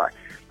the chop block.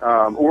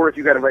 Or if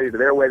you got invited to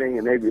their wedding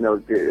and maybe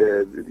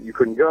you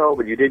couldn't go,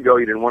 but you did go,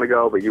 you didn't want to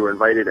go, but you were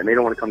invited, and they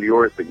don't want to come to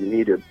yours, but you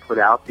need to put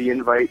out the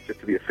invite just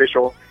to be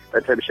official.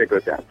 That type of shit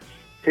goes down.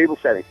 Table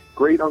setting.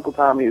 Great Uncle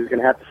Tommy is going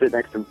to have to sit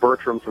next to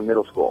Bertram from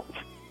middle school.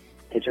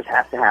 It just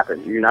has to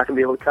happen. You're not going to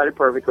be able to cut it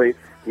perfectly.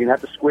 You're going to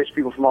have to squish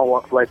people from all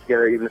walks of life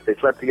together, even if they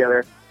slept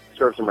together.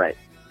 Serves them right.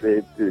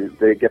 They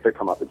get their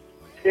comeuppance.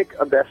 Pick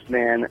a best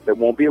man that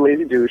won't be a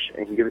lazy douche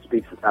and can give a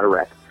speech that's not a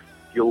wreck.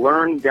 You'll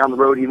learn down the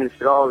road, even if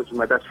it's, this is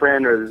my best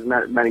friend, or this is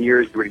many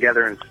years you were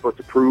together and it's supposed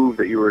to prove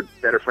that you were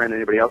a better friend than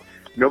anybody else.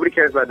 Nobody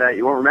cares about that.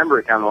 You won't remember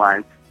it down the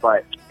line,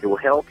 but it will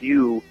help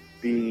you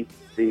be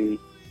the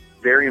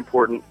very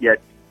important yet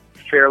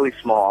fairly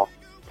small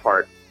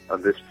part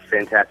of this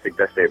fantastic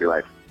best day of your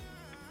life.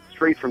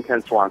 Straight from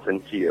Ken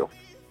Swanson to you.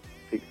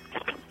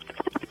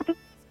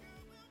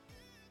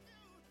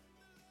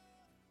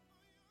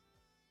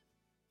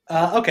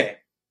 Okay,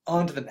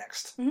 on to the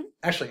next. Mm-hmm.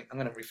 Actually, I'm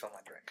going to refill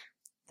my drink.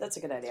 That's a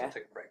good idea. So I'll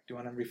take a break. Do you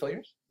want to refill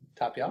yours?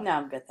 Top you off? No,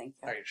 I'm good, thank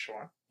you. Are you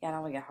sure? Yeah, I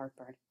don't want to get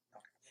heartburn.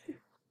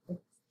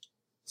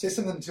 Say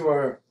something to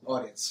our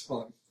audience.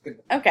 Well,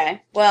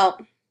 Okay, well,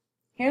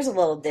 here's a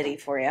little ditty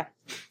for you.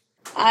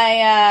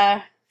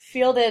 I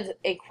fielded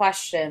a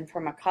question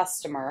from a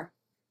customer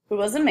who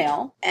was a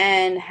male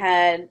and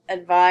had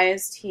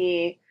advised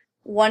he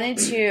wanted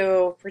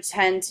to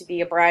pretend to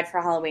be a bride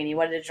for Halloween. He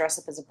wanted to dress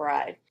up as a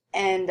bride.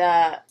 And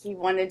he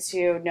wanted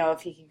to know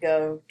if he could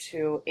go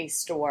to a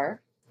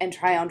store and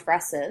try on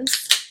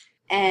dresses.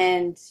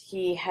 And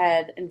he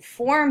had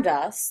informed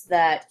us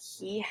that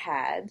he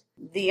had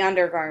the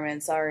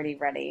undergarments already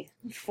ready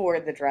for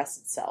the dress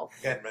itself.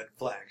 Again, red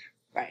flag.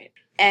 Right.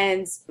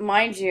 And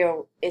mind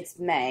you, it's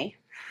May.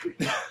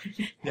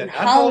 Yeah, not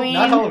Halloween,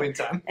 not Halloween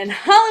time. And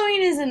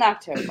Halloween is in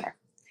October.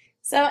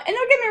 So, and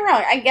don't get me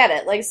wrong, I get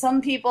it. Like,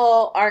 some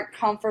people aren't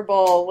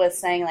comfortable with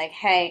saying, like,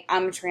 hey,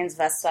 I'm a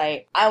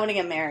transvestite. I want to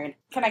get married.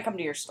 Can I come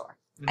to your store?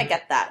 Mm-hmm. I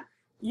get that.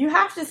 You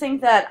have to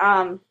think that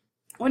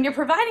when you're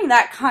providing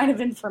that kind of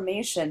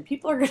information,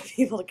 people are going to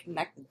be able to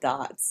connect the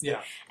dots.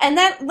 Yeah. And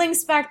that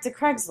links back to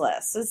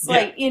Craigslist. It's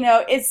like,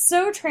 it's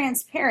so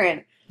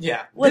transparent.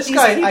 Yeah. This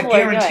guy, I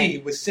guarantee,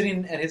 was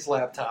sitting at his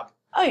laptop.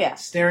 Oh, yeah.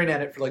 Staring at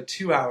it for like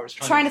 2 hours,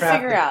 trying to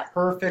figure out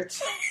perfect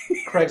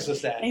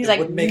Craigslist ad. And he's that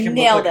like, would make him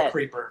nailed look like it. a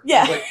creeper.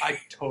 Yeah. He's like, I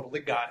totally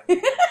got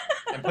it.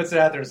 And puts it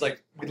out there. It's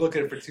like, we look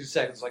at it for 2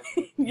 seconds. Like,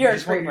 you're a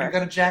creeper. You're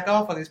going to jack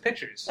off on these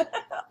pictures.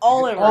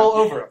 All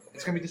over them.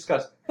 It's going to be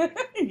disgusting.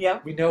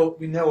 Yep. We know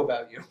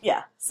about you.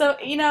 Yeah. So,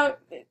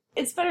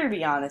 it's better to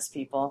be honest,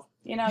 people.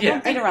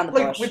 Don't beat around the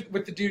bush.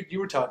 With the dude you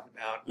were talking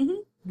about,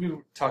 we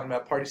were talking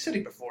about Party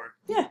City before.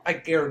 Yeah. I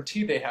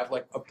guarantee they have,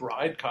 like, a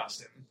bride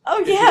costume. Oh,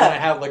 if you want to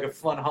have, like, a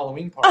fun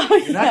Halloween party. Oh,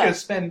 You're not going to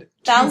spend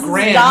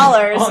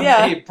 $1,000 on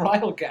a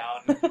bridal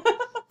gown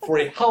for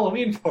a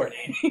Halloween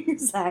party.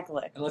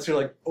 Exactly. Unless you're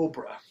like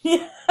Oprah.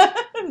 Yeah.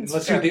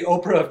 Unless you're the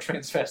Oprah of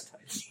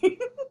transvestites.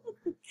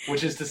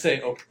 Which is to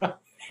say Oprah.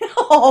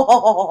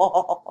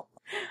 Oh,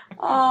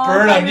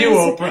 burn on you,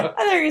 Oprah. I thought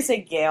you were going to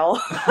say Gail.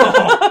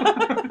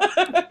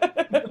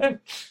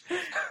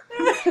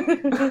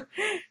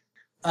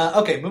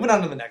 Okay, moving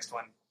on to the next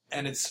one.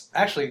 And it's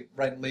actually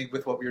right in league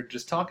with what we were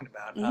just talking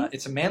about. Mm-hmm.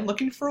 It's a man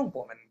looking for a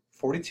woman,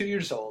 42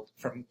 years old,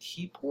 from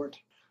Keyport.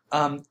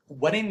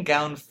 Wedding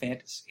gown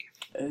fantasy.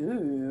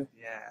 Ooh.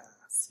 Yeah.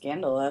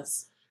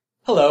 Scandalous.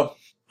 Hello.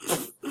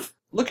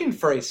 Looking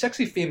for a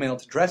sexy female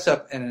to dress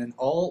up in an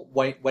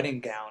all-white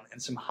wedding gown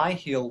and some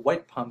high-heel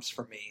white pumps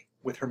for me,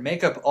 with her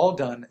makeup all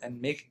done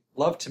and make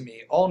love to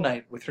me all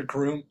night with her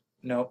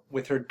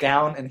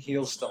gown and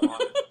heels still on.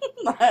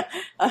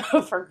 I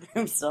hope her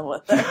groom's still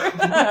with her.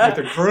 With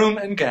her groom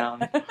and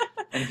gown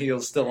and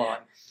heels still on.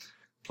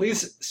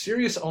 Please,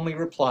 serious-only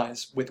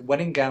replies with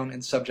wedding gown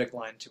and subject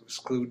line to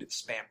exclude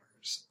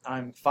spammers.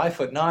 I'm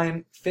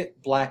 5'9",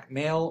 fit black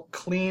male,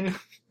 clean,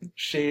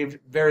 shaved,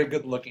 very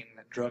good-looking,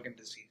 drug and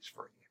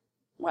disease-free.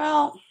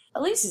 Well,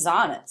 At least he's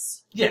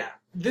honest. Yeah.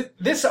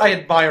 This I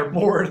admire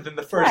more than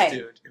the first Right.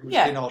 dude who was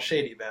Yeah. being all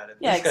shady about it.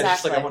 Yeah, This guy's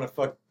just like, I exactly. want to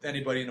fuck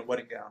anybody in a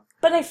wedding gown.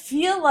 But I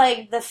feel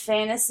like the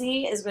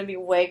fantasy is going to be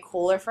way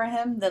cooler for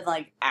him than,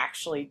 like,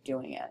 actually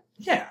doing it.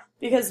 Yeah.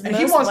 Because And most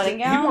he wants wedding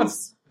he gowns...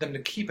 wants them to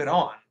keep it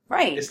on.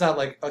 Right. It's not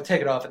like, oh,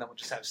 take it off and then we'll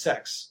just have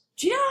sex.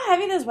 Do you know how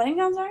heavy those wedding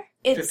gowns are?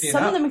 15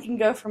 Some of up. them can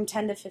go from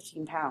 10 to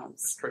 15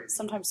 pounds. That's crazy.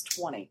 Sometimes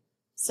 20.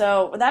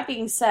 So, with that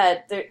being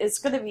said, it's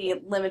going to be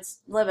limits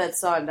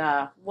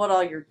on what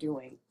all you're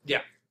doing.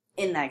 Yeah.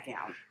 In that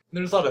gown.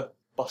 There's a lot of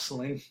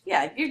bustling.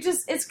 Yeah,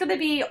 it's going to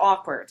be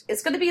awkward.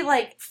 It's going to be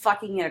like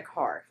fucking in a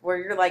car, where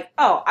you're like,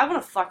 oh, I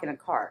want to fuck in a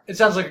car. It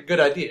sounds like a good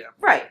idea.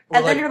 Right. Or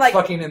And then you're like,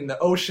 fucking in the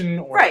ocean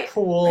or Right. a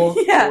pool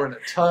Yeah. or in a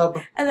tub.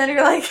 and then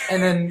you're like,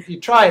 And then you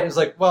try it and it's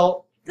like,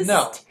 well, this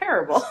no. is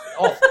terrible.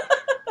 Awful.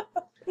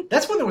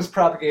 That's when it was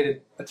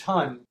propagated a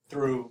ton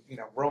through,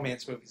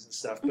 romance movies and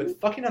stuff. But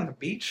fucking on the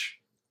beach,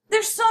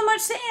 There's so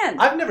much sand.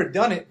 I've never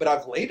done it, but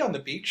I've laid on the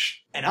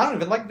beach, and I don't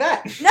even like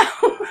that. No.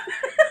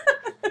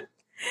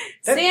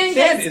 That Sand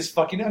sand gets- is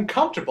fucking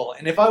uncomfortable,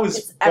 and if I was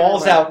It's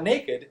balls everywhere. out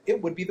naked,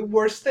 it would be the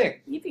worst thing.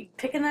 You'd be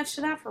picking that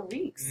shit out for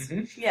weeks.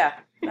 Mhm. Yeah.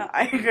 No,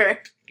 I agree.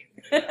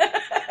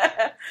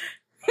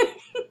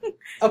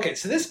 Okay,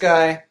 so this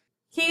guy,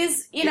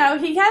 He's, he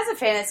has a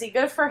fantasy.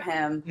 Good for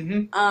him.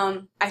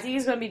 mhm, I think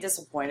he's going to be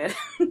disappointed.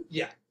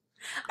 yeah,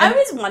 I And-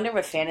 always wonder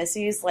with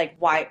fantasies, like,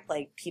 why,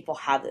 like, people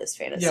have those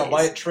fantasies. yeah,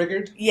 why it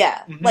triggered?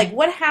 Yeah. Mhm. Like,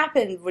 what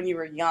happened when you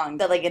were young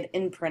that, like, it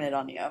imprinted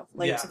on you?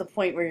 Like, Yeah. to the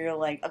point where you're,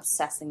 like,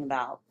 obsessing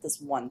about this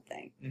one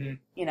thing. Mhm.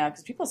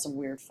 Because people have some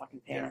weird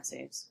fucking Yeah.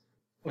 fantasies.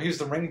 Well, he was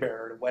the ring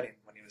bearer at a wedding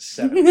when he was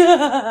 7.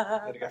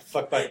 And he got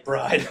fucked by a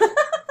bride.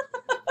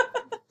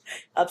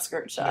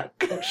 Upskirt in shot.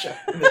 the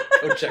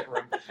coat check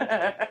room.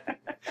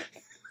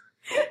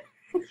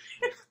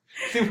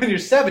 See, when you're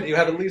 7, you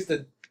have at least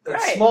a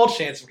Right. small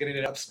chance of getting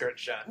an upskirt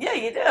shot. Yeah,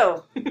 you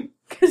do.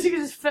 Because you can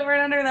just fit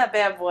right under that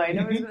bad boy.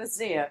 Nobody's going to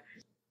see you.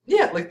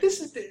 Yeah, like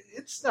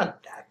it's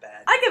not that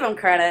bad. I give him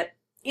credit.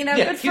 yeah,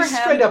 Good for him. he's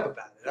straight up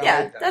about it. I Yeah,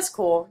 like that. that's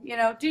cool.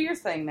 Do your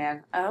thing,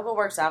 man. I hope it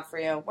works out for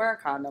you. Wear a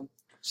condom.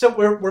 So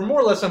we're more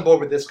or less on board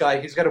with this guy.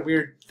 He's got a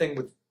weird thing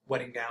with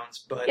wedding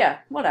gowns, but Yeah,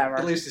 whatever.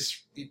 at least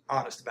he's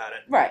honest about it.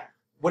 Right.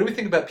 What do we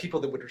think about people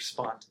that would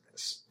respond to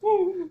this?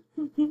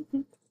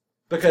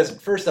 Because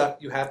first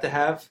up, you have to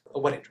have a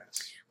wedding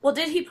dress. Well,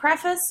 did he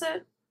preface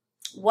it?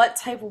 What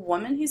type of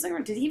woman he's looking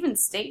for? Did he even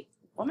state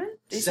woman?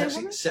 Did he say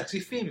woman? Sexy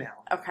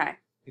female. Okay.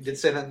 He did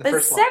say that in the But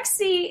first line.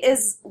 sexy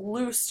is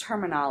loose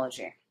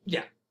terminology.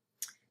 Yeah.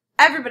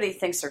 Everybody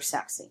thinks they're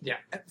sexy. Yeah.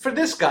 And for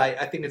this guy,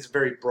 I think it's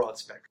very broad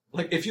spectrum.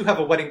 Like, if you have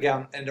a wedding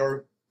gown and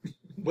are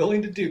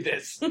willing to do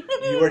this,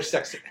 you are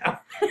sexy now.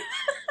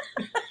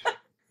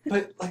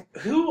 But, like,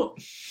 who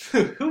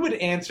would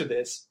answer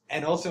this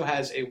and also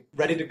has a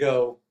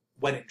ready-to-go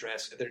wedding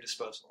dress at their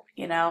disposal?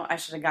 I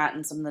should have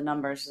gotten some of the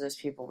numbers of those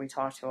people we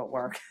talked to at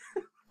work.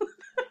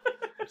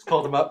 Just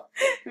call them up.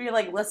 Be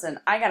like, listen,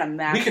 I got a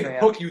match We can for you.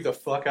 hook you the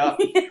fuck up.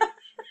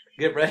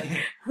 Get ready.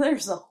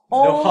 There's a No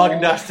whole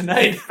Haagen-Dazs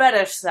tonight.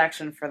 fetish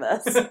section for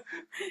this.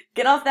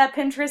 Get off that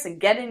Pinterest and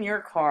get in your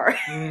car.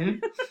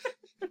 Mhm.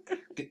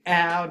 Get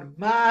out of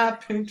my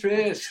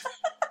Pinterest.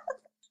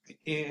 Get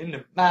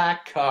into my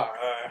car.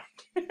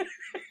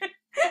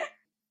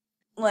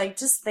 Like,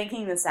 just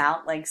thinking this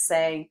out, like,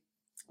 say,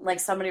 like,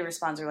 somebody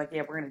responds, they're like,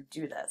 yeah, we're going to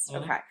do this.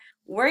 Mhm. Okay.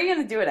 Where are you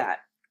going to do it at?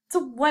 It's a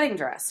wedding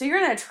dress. So you're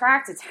going to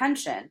attract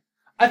attention.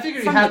 I figure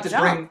you From have the to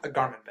jump. bring a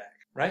garment bag,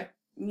 right?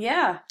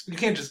 Yeah. You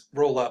can't just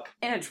roll up.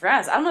 In a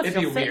dress. I don't know if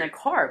It'd you'll be fit in a weird.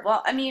 car.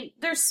 Well, I mean,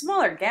 there's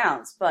smaller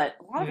gowns, but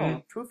a lot of them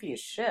are poofy as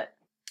shit.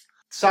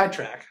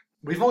 Sidetrack.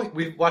 We've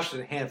watched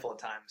it a handful of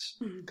times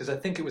Mhm. because I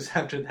think it was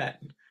after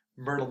that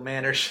Myrtle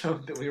Manor show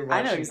that we were I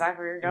watching. know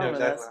exactly where you're You know going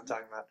exactly with what I'm this.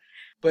 talking about.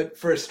 But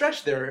for a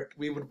stretch there,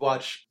 we would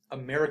watch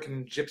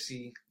American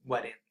Gypsy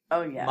Wedding.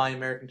 Oh, yeah. My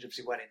American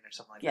Gypsy Wedding or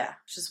something like Yeah. that.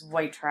 It's just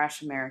white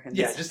trash Americans.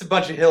 Yeah, just a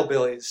bunch of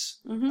hillbillies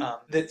Mhm.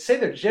 that say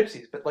they're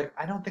gypsies, but like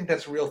I don't think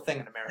that's a real thing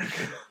in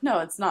America. No,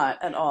 it's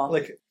not at all.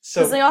 Like,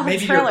 so 'Cause they all have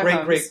maybe your trailer great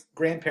homes. great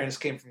grandparents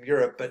came from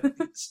Europe, but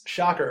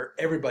shocker,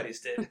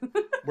 everybody's did.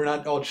 We're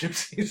not all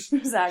gypsies.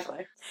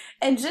 Exactly.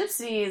 And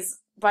gypsies,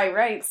 by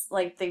rights,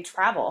 like, they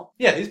travel.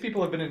 Yeah, these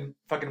people have been in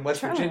fucking West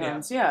Trailer Virginia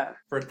homes, yeah.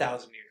 for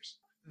 1,000 years.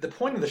 The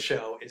point of the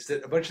show is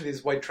that a bunch of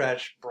these white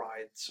trash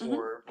brides Mhm.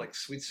 or like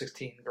Sweet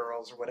 16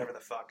 girls or whatever the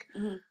fuck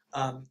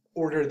Mhm.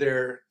 order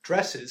their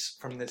dresses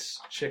from this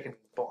chick in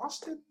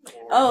Boston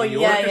or Oh, New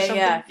York or yeah.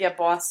 something. Yeah,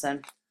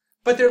 Boston.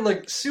 But they're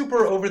like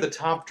super over the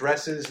top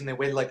dresses and they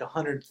weigh like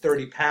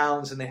 130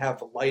 pounds and they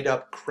have light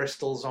up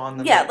crystals on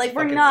them. Yeah, like,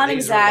 we're fucking not laser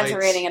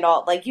exaggerating lights. at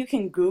all. Like, you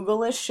can Google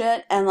this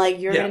shit, and, like,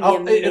 you're Yeah, going to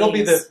be amazed. it'll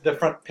be the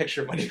front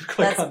picture when you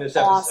click That's on this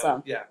episode.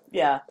 awesome. Yeah,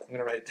 Yeah. I'm going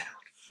to write it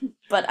down.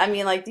 But, I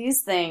mean, like,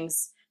 these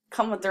things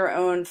come with their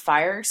own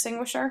fire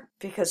extinguisher,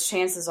 because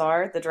chances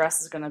are the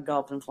dress is going to go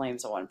up in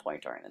flames at one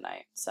point during the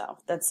night. So,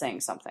 that's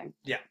saying something.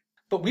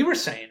 But we were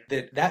saying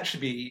that should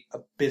be a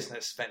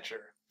business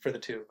venture for the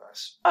two of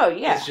us. Oh,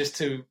 yeah. It's just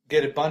to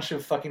get a bunch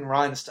of fucking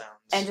rhinestones.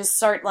 And just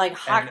start, like,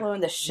 hot And-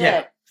 gluing the shit.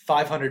 Yeah,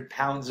 500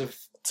 pounds of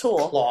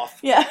tool. cloth,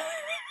 Yeah.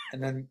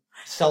 and then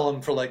sell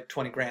them for like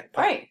 20 grand.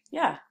 Right.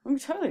 Yeah. We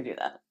would totally do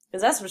that.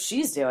 Because that's what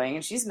she's doing,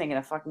 and she's making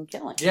a fucking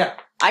killing. Yeah.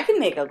 I can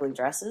make ugly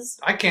dresses.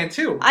 I can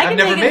too. I I've can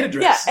never make made it- a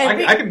dress. yeah,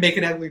 and I can make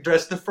an ugly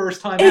dress the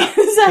first time out. Because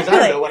Exactly. I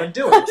don't know what I'm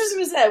doing. I was just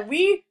going to say,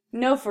 we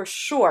know for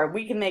sure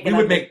we can make We an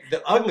would ugly... make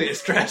the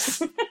ugliest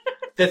dress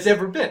that's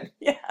ever been.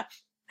 Yeah.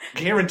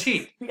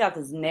 Guaranteed. We got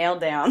this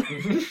nailed down.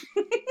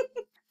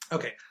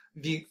 Okay.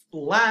 The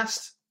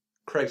last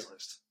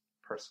Craigslist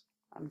person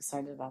I'm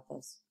excited about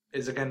this.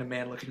 is again a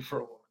man looking for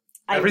a woman.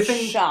 I'm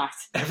shocked.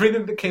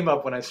 Everything that came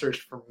up when I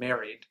searched for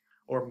married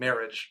or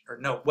marriage or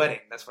no, wedding,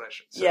 that's what I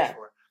should search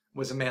for,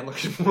 was a man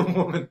looking for a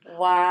woman.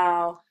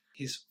 Wow.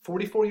 He's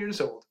 44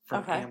 years old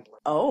from Okay. Amblin.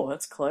 Oh,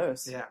 that's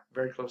close. Yeah,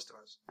 very close to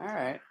us. All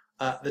right.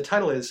 The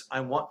title is I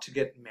Want to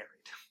Get Married.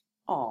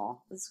 Aw,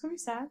 this is going to be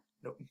sad.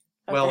 Nope.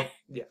 Okay. Well,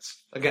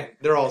 yes. Again,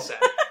 they're all sad.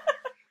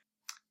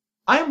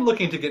 I am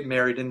looking to get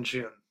married in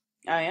June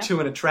Oh, yeah? to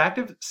an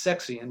attractive,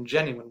 sexy, and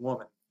genuine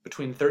woman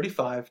between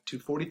 35 to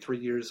 43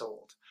 years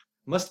old.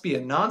 Must be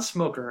a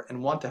non-smoker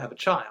and want to have a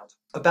child.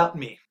 About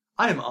me.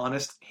 I am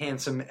honest,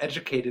 handsome,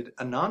 educated,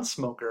 a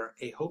non-smoker,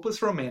 a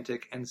hopeless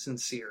romantic, and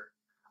sincere.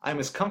 I am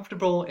as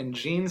comfortable in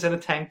jeans and a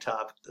tank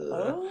top,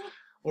 Oh?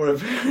 or a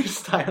very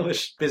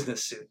stylish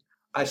business suit.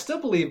 I still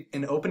believe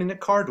in opening a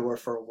car door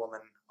for a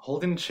woman,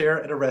 holding a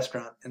chair at a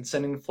restaurant, and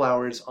sending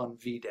flowers on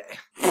V-Day.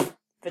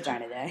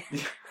 Vagina day.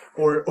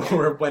 Or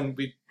when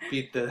we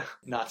beat the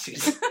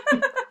Nazis.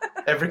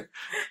 every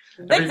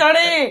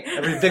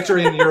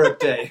Victory in Europe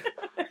Day,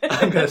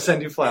 I'm going to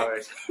send you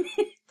flowers.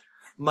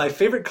 My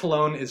favorite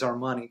cologne is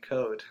Armani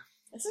Code.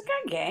 Is this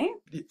guy gay?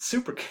 It's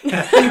super gay.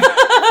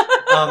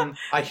 I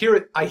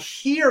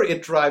hear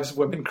it drives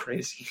women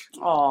crazy.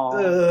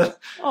 Aw.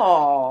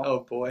 Aw.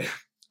 Oh boy.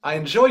 I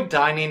enjoy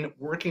dining,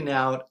 working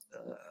out,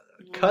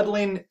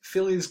 cuddling,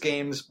 Phillies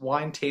games,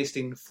 wine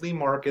tasting, flea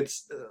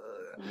markets,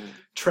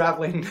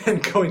 traveling,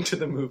 and going to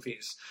the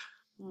movies.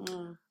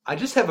 I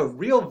just have a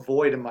real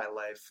void in my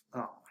life.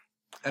 Oh.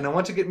 And I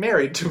want to get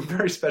married to a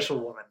very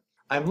special woman.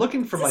 I'm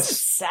looking for This is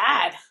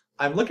sad.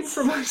 I'm looking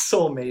for my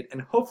soulmate,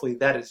 and hopefully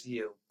that is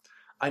you.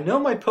 I know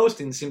my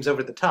posting seems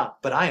over the top,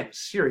 but I am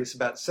serious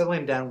about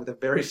settling down with a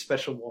very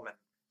special woman.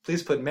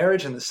 Please put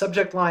marriage in the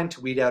subject line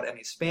to weed out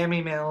any spam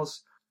emails.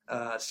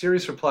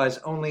 Serious replies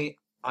only.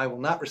 I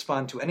will not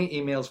respond to any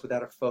emails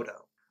without a photo.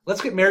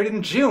 Let's get married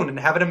in June and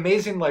have an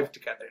amazing life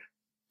together.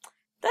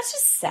 That's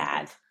just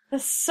sad.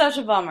 That's such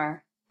a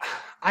bummer.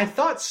 I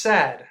thought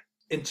sad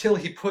until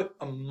he put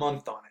a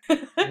month on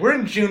it. We're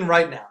in June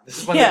right now. This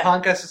is when Yeah. the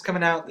podcast is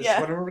coming out. This Yeah.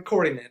 is when we're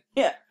recording it.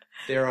 Yeah.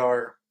 There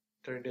are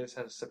 30 days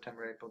out of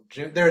September, April,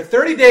 June. There are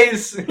 30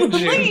 days in Look at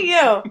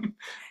June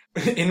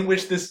you. in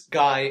which this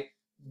guy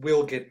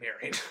will get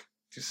married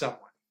to someone.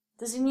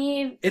 Does he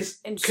need It's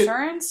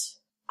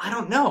insurance? I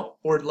don't know.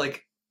 Or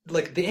like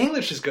the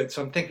English is good,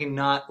 so I'm thinking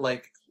not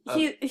like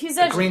He's a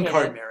educated. green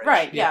card marriage.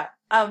 Right, Yeah.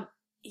 yeah.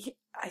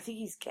 I think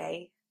he's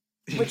gay,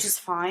 which is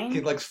fine.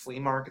 he likes flea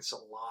markets a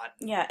lot,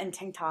 Yeah, and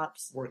tank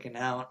tops. working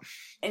out.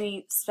 And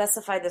he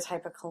specified the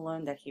type of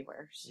cologne that he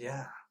wears.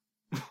 Yeah.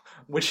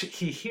 Which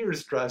he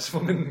hears drives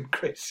women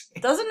crazy.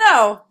 Doesn't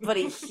know, but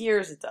he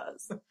hears it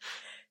does.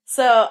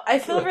 So I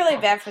feel really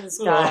bad for this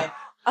guy.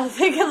 I'm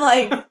thinking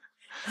like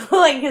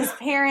his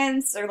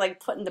parents are like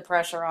putting the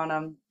pressure on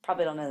him.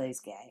 Probably don't know that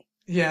he's gay.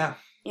 Yeah.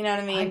 You know what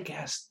I I mean?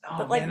 guess. Oh,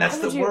 But, like, man, that's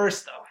how the would you-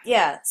 worst, though.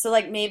 Yeah. So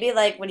like maybe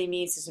like when he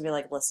meets, he's gonna be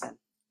like, listen,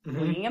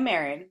 Mhm. we can get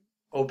married,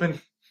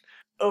 Open.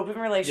 open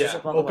Yeah.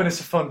 relationship. on the Open way. as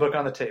a phone book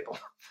on the table.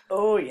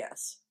 Oh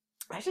yes.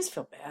 I just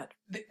feel bad.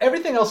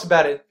 Everything else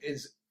about it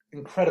is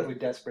incredibly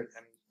desperate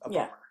and a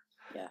Yeah. bummer.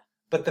 Yeah.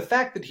 But the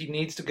fact that he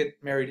needs to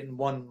get married in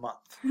 1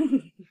 month.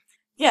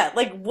 Yeah.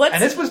 Like what's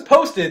And this was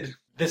posted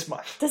this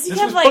month. Does he this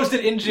have, was like- posted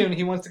in June.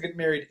 He wants to get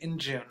married in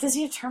June. Does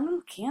he have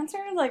terminal cancer?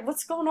 Like,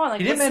 what's going on? Like,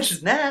 He didn't what's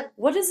mention that.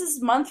 What is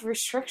his month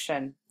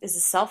restriction? Is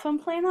his cell phone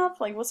playing up?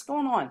 Like, what's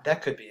going on?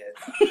 That could be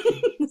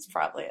it. That's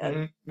probably it.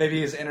 Mhm.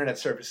 Maybe his internet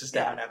service is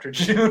down after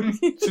June.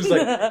 She's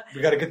like,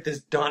 we got to get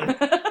this done.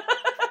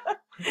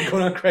 I'm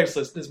going on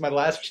Craigslist. This is my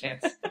last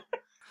chance.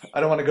 I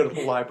don't want to go to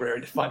the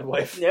library to find a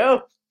wife.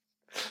 No.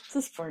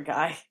 This poor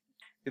guy.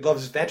 He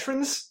loves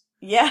veterans.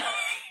 Yeah.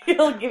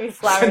 He'll give you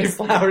flowers. Send you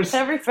flowers.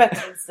 Every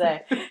Veterans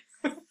Day.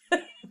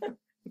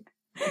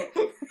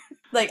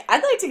 Like,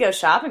 I'd like to go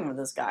shopping with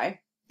this guy.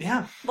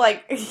 Yeah.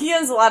 Like, he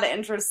has a lot of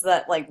interests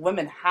that, like,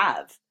 women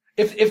have.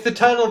 If the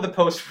title of the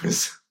post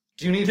was,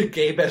 do you need a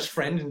gay best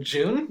friend in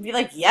June? Be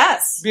like,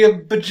 yes. Be a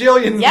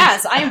bajillion.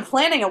 Yes, I am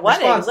planning a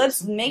wedding. Responses.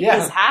 Let's make Yeah.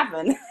 this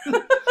happen.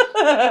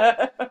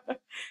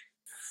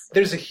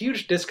 There's a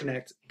huge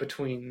disconnect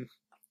between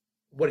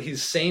what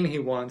he's saying he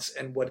wants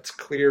and what's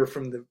clear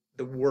from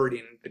the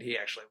wording that he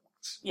actually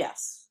wants.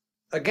 Yes.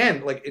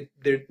 Again, like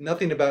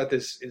nothing about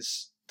this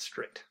is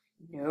straight,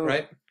 No.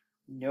 right?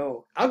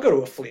 No. I'll go to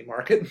a flea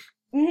market.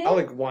 Mm-hmm. I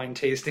like wine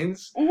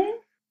tastings. Mm-hmm.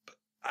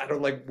 I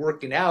don't like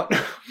working out.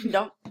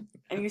 Don't.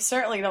 And you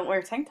certainly don't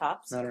wear tank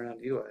tops. Not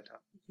around you,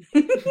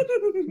 I don't.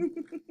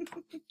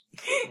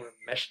 I wear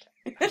mesh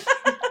tank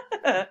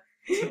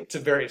to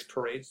various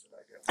parades that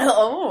I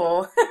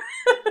Oh.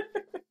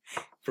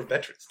 For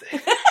Veterans Day.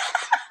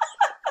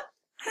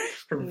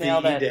 For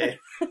Nailed VE it. Day.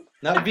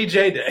 Not VJ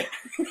Day.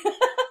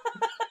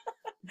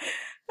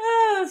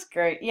 Oh, that's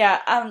great. Yeah,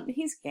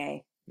 he's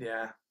gay.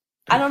 Yeah.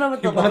 I don't know what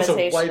He the wants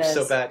limitation a wife is.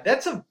 so bad.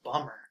 That's a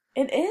bummer.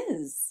 It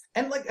is.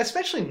 And, like,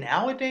 especially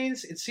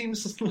nowadays, it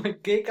seems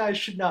like gay guys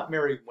should not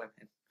marry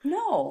women.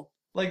 No.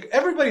 Like,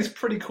 everybody's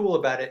pretty cool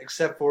about it,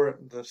 except for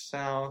the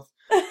South.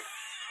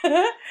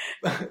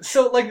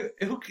 So, like,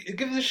 who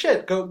gives a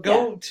shit? Go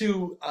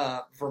to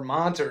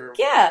Vermont or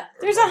Yeah,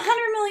 there's like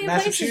 100 million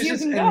places you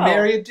Massachusetts can and go.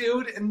 marry a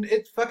dude and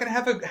fucking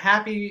have a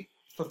happy,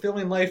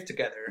 fulfilling life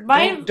together.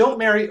 My- Don't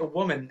marry a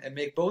woman and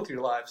make both your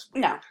lives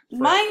weird. No.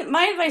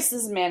 My advice to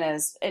this man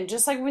is, and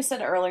just like we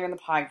said earlier in the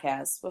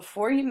podcast,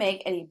 before you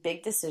make any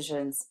big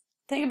decisions,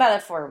 think about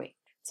it for a week.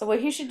 So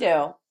what you should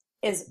do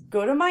is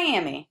go to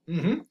Miami,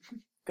 Mm-hmm.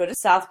 go to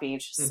South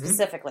Beach Mhm.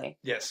 specifically,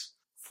 Yes.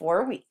 for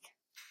a week.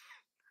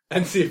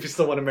 And see if you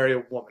still want to marry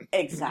a woman.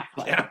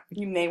 Exactly. Yeah.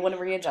 You may want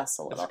to readjust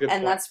a That's little, a good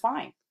and point. that's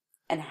fine.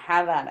 And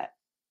have at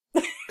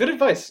it, Good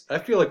advice. I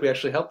feel like we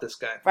actually helped this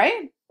guy.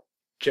 right?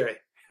 Jerry.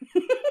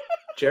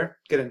 Jer,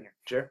 get in here.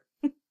 Jer.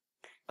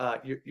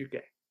 You're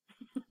gay.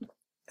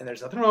 And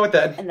there's nothing wrong with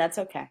that. And that's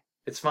okay.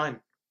 It's fine.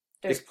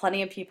 There's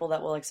plenty of people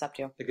that will accept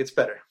you. It gets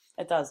better.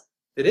 It does.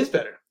 It is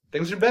better.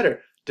 Things are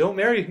better. Don't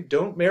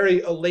marry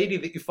a lady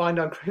that you find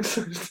on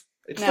Craigslist.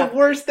 It's No. the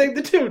worst thing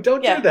to do.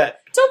 Don't Yeah. do that.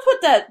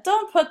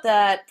 Don't put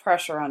that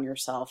pressure on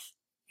yourself,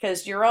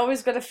 because you're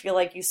always going to feel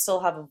like you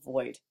still have a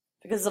void,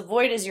 because the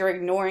void is you're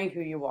ignoring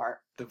who you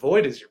are. The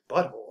void is your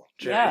butthole,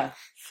 Jerry. Yeah,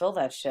 fill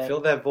that shit. Fill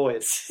that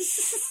void.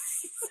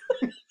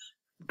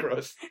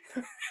 Gross.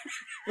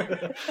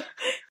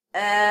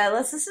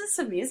 Let's listen to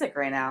some music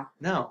right now.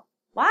 No,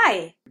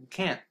 Why? we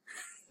can't.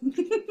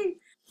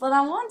 But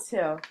I want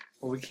to.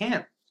 Well, we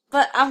can't.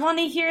 But I want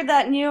to hear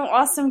that new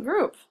awesome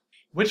group,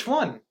 Which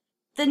one?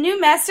 the new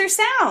Master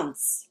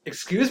Sounds.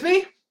 Excuse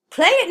me?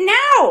 Play it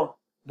now.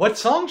 What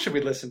song should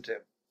we listen to?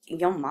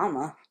 Your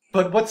mama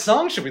But what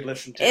song should we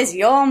listen to? is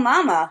your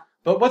mama.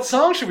 But what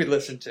song should we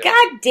listen to?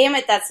 God damn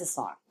it, that's the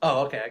song.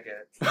 Oh, okay, I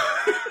get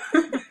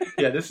it.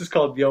 Yeah, this is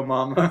called Yo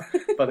Mama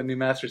by the new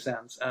Master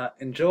Sounds.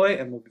 Enjoy,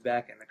 and we'll be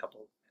back in a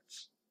couple of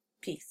minutes.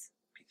 Peace.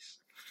 Peace.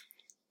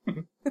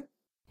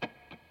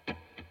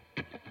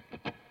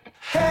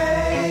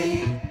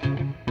 Hey,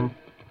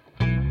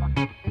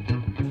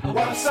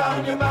 what's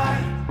on your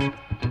mind?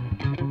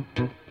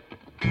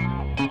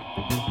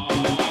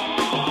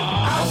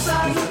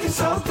 Outside looking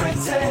so pretty.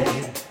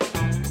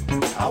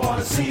 I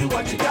wanna see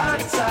what you got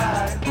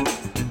inside.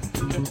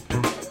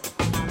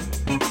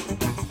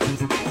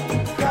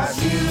 'Cause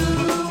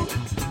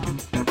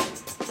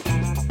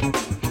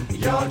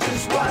you're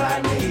just what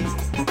I need.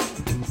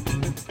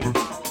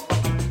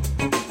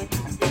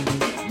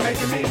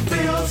 Making me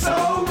feel so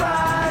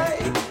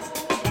right.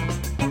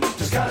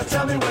 Just gotta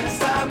tell me when it's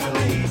time to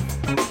leave.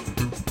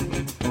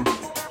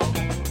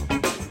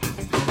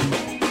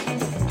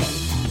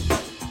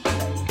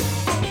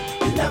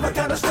 You're never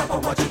gonna stop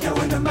on what you're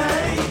doing to me.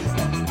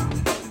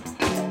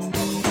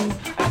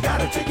 I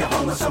gotta take you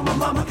home so my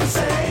mama can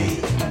say.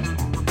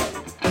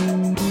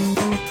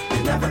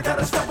 You're never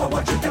gonna stop on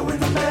what you're doing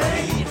to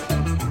me.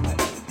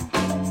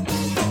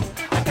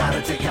 I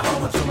gotta take you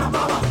home to my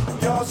mama.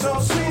 You're so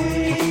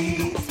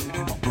sweet.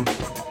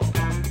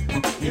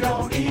 You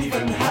don't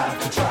even have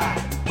to try.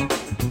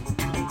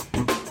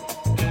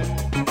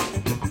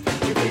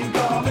 You've been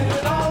coming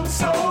on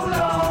so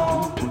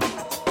long.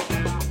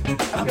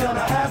 I'm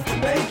gonna have to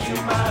make you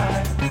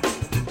mine.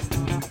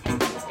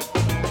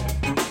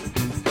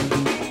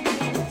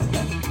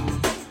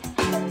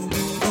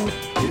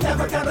 You're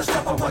never gonna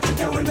stop on what you're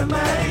doing to me.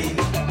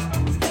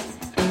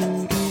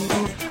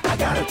 I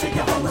gotta take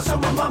you home so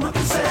my mama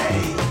can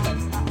say.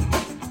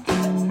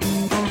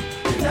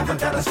 You're never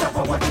gonna stop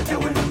on what you're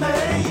doing to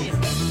me.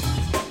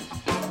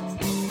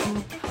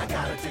 I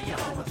gotta take you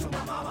home to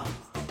my mama.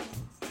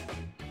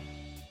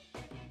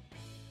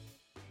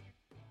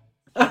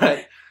 All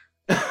right.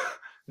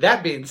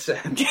 That being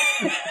said,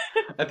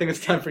 I think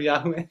it's time for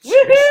Yahoo Answers.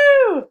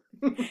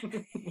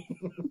 Woohoo!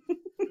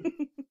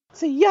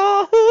 So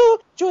Yahoo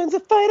joins the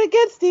fight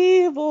against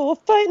evil,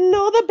 fighting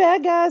all the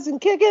bad guys and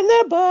kicking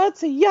their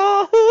butts. So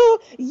Yahoo,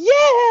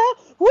 yeah,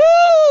 woo!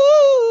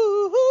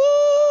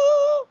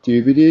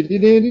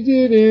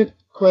 Doobie-doo-doo-doo-doo-doo.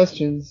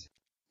 Questions.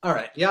 All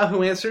right.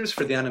 Yahoo Answers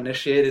for the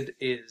uninitiated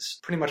is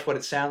pretty much what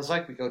it sounds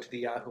like. We go to the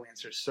Yahoo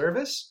Answers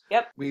service.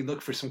 Yep. We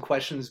look for some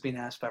questions being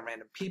asked by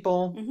random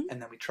people, Mhm.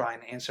 and then we try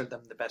and answer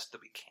them the best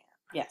that we can.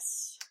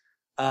 Yes.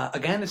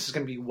 Again, this is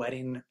going to be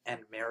wedding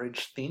and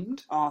marriage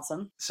themed.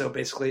 Awesome. So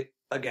basically,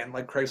 again,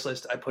 like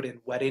Craigslist, I put in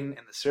wedding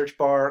in the search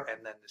bar,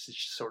 and then this is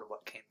just sort of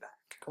what came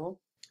back. Cool.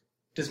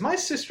 Does my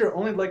sister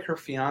only like her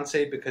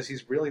fiance because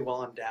he's really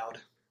well endowed?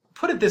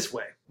 Put it this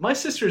way. My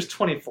sister is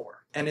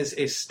 24 and is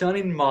a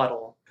stunning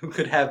model who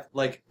could have,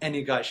 like,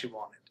 any guy she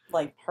wanted.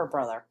 Like her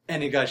brother.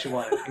 Any guy she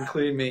wanted,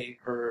 including me,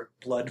 her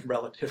blood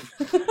relative.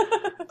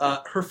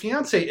 Her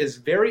fiance is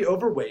very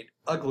overweight,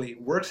 ugly,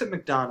 works at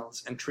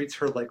McDonald's, and treats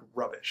her like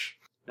rubbish.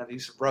 Now, the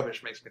use of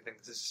rubbish makes me think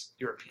this is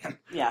European.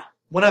 Yeah.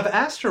 When I've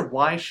asked her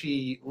why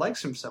she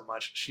likes him so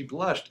much, she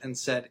blushed and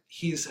said,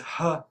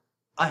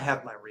 I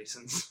have my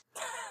reasons.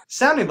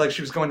 Sounding like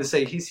she was going to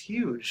say, he's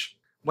huge.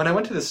 When I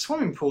went to the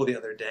swimming pool the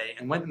other day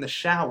and went in the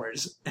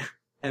showers,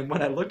 and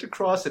when I looked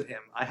across at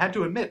him, I had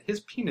to admit his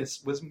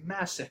penis was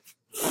massive.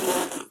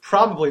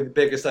 Probably the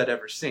biggest I'd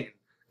ever seen.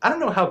 I don't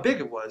know how big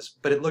it was,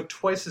 but it looked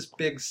twice as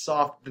big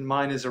soft than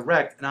mine is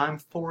erect, and I'm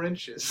 4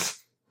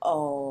 inches.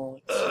 Oh,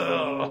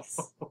 jeez.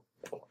 Oh,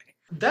 boy.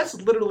 That's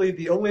literally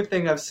the only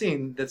thing I've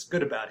seen that's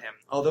good about him.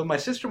 Although my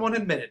sister won't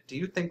admit it, do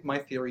you think my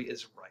theory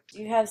is right?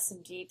 You have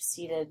some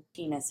deep-seated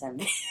penis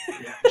envy.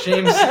 Yeah,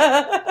 James.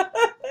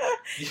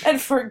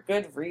 And for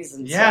good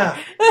reasons. Yeah.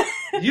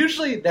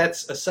 Usually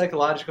that's a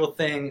psychological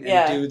thing,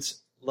 and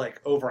dudes,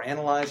 like,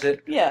 overanalyze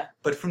it. Yeah.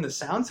 But from the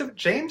sounds of it,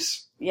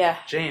 James? Yeah.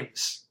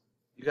 James,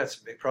 you got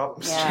some big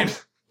problems, Yeah.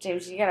 James.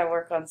 James, you gotta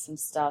work on some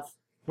stuff.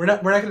 We're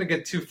not going to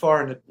get too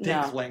far into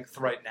dick length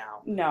right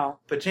now. No.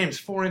 But James,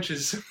 4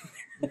 inches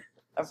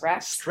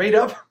Erect? straight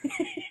up?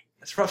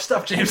 That's rough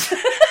stuff, James.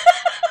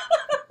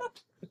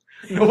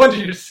 No wonder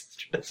your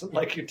sister doesn't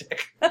like your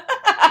dick.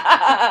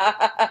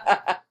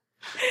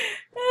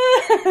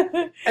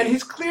 And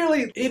he's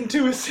clearly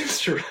into his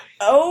sister.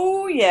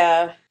 Oh,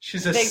 yeah.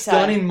 She's a Big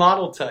stunning time.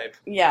 model type.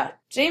 Yeah.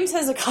 James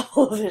has a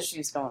couple of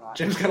issues going on.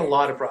 James got a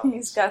lot of problems.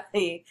 He's got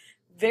a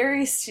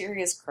very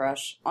serious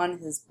crush on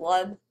his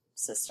blood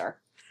sister.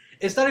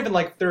 It's not even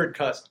like third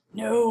cousin.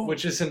 No.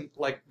 Which isn't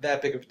like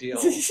that big of a deal.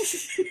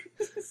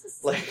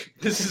 Like,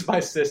 this is my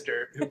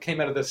sister who came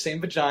out of the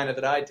same vagina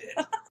that I did.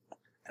 And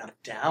I'm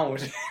down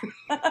with it.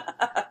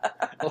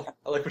 I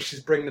like what she's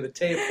bringing to the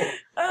table.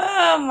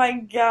 Oh my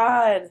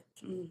god.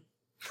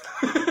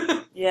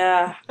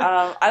 Yeah.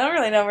 I don't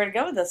really know where to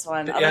go with this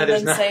one. Other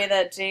than say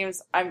that,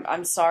 James,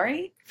 I'm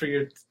sorry. For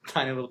your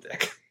tiny little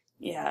dick.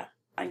 Yeah.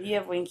 You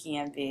have winky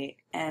envy.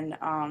 And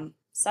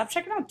stop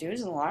checking out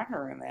dudes in the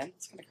locker room, man.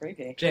 It's kind of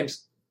creepy.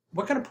 James,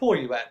 what kind of pool are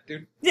you at,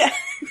 dude? Yeah.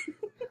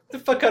 The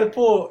fuck kind of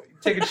pool?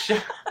 Taking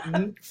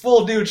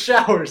full nude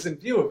showers in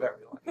view of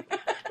everyone.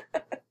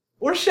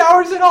 Or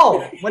showers at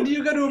all. When do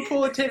you go to a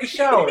pool and take a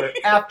shower?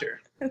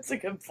 After. That's a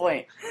good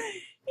point.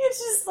 It's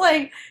just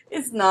like,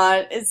 it's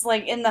not. It's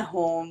like in the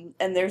home,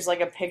 and there's like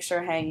a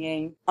picture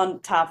hanging on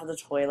top of the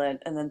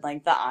toilet, and then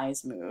like the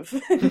eyes move.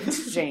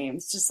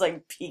 James just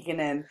like peeking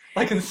in.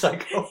 Like in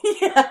Psycho.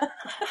 Yeah.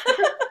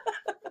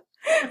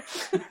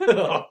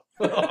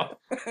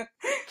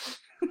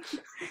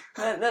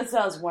 That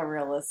sounds more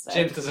realistic.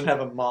 James doesn't have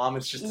a mom,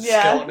 it's just a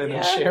skeleton in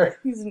a chair.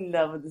 He's in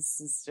love with his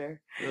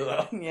sister.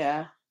 Ugh.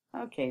 Yeah.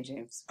 Okay,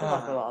 James. Good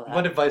luck with all that.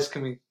 What advice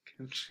can we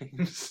give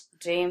James?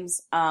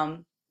 James,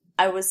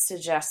 I would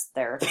suggest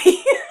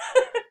therapy.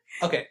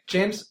 Okay,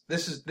 James,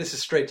 this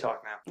is straight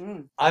talk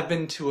now. I've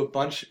been to a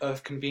bunch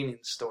of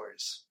convenience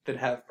stores that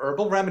have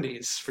herbal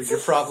remedies for your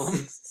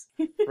problem.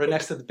 Right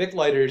next to the big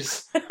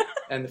lighters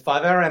and the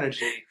 5-Hour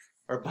Energy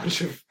are a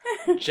bunch of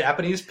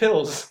Japanese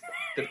pills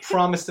that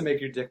promise to make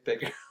your dick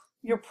bigger.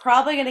 You're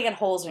probably going to get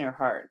holes in your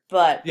heart,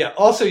 but... Yeah,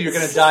 also you're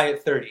going to die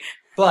at 30.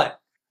 But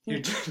your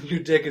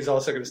dick is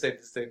also going to stay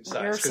the same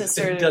size because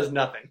it does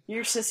nothing.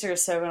 Your sister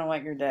is so going to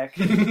wet your dick.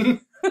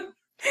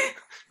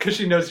 Because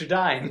she knows you're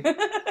dying.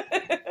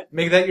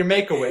 Make that your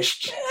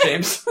make-a-wish,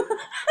 James.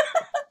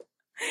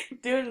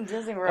 Do it in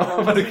Disney World.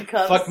 I'm going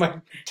to fuck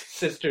my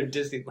sister in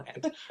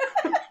Disneyland.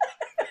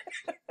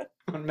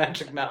 On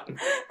Magic Mountain.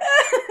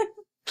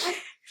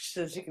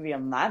 So she could be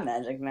on my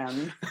Magic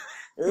Mountain.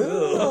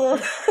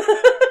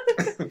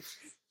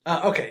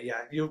 Okay,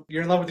 yeah, you're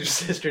in love with your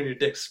sister and your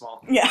dick's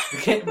small. Yeah.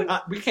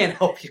 We can't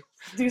help you.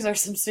 These are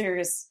some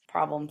serious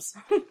problems.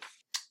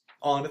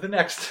 On to the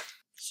next.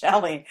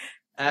 Shall we?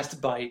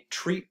 Asked by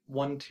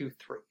Treat123.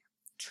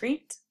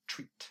 Treat?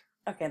 Treat.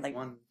 Okay, like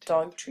One, two,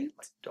 dog treat?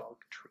 Like dog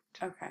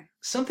treat. Okay.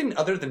 Something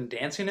other than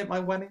dancing at my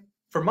wedding?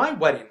 For my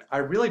wedding, I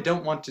really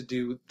don't want to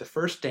do the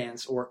first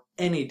dance or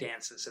any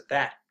dances at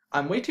that.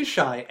 I'm way too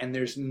shy and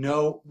there's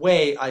no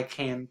way I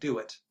can do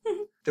it.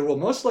 There will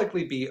most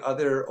likely be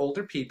other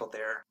older people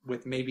there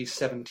with maybe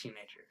 7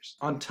 teenagers.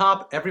 On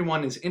top,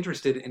 everyone is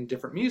interested in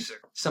different music.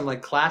 Some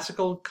like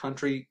classical,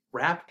 country,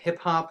 rap,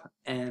 hip-hop,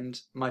 and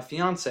my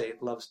fiancé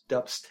loves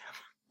dubstep.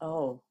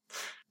 Oh.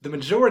 The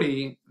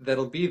majority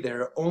that'll be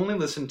there only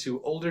listen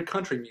to older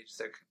country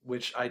music,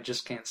 which I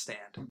just can't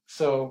stand.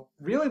 So,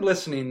 really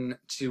listening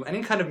to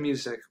any kind of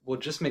music will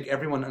just make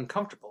everyone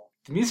uncomfortable.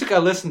 The music I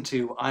listen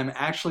to, I'm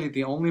actually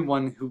the only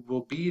one who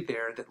will be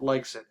there that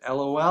likes it.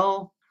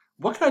 LOL.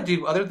 What can I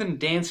do other than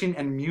dancing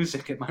and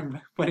music at my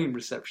wedding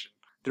reception?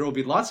 There will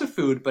be lots of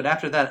food, but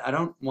after that, I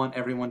don't want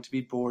everyone to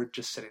be bored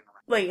just sitting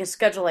around. Well, you can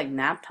schedule like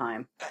nap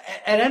time.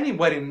 At any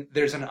wedding,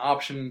 there's an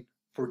option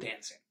for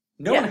dancing.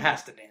 No one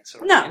has to dance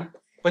at a No. wedding.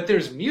 But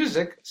there's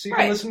music, so you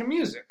can listen to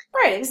music.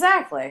 Right,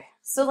 exactly.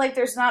 So, like,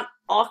 there's not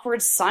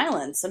awkward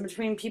silence in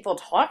between people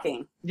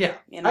talking. Yeah.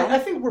 You know? I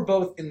think we're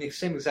both in the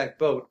same exact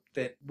boat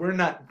that we're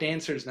not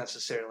dancers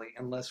necessarily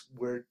unless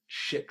we're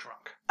shit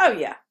drunk. Oh,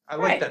 yeah. I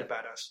like that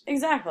about us.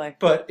 Exactly.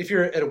 But if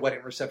you're at a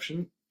wedding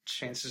reception,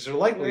 chances are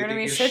likely We're going to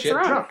that be you're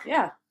shit drunk.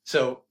 Yeah.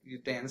 So you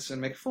dance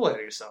and make a fool out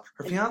of yourself.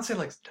 Her fiance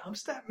likes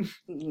dubstep?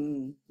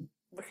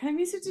 What kind of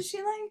music does she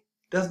like?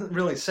 Doesn't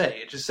really say.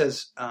 It just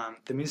says,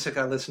 the music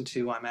I listen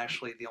to, I'm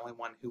actually the only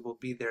one who will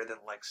be there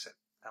that likes it.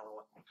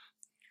 LOL.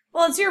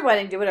 Well, it's your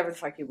wedding. Do whatever the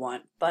fuck you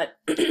want. But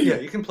yeah,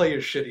 you can play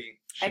your shitty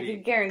I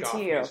can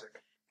guarantee you,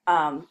 music.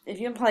 If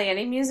you don't play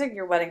any music,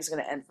 your wedding's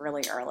going to end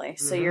really early.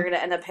 So you're going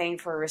to end up paying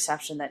for a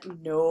reception that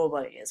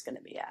nobody is going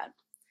to be at.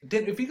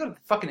 If you go to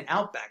the fucking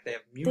Outback, they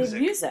have music. They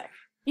have music.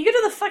 You go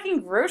to the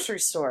fucking grocery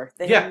store,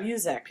 they have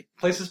music.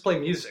 Places play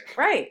music.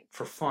 Right.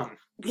 For fun.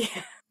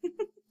 Yeah.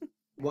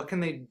 What can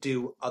they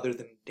do other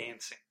than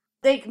dancing?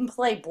 They can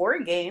play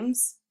board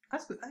games.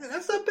 That's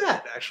not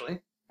bad, actually.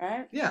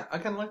 Right? Yeah, I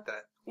kind of like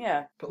that.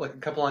 Yeah. Put like a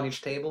couple on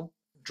each table.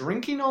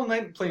 Drinking all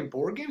night and playing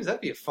board games?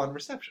 That'd be a fun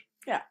reception.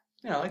 Yeah.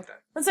 Yeah, I like that.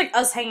 It's like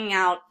us hanging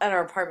out at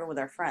our apartment with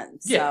our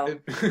friends. Yeah. So.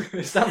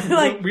 It's not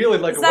really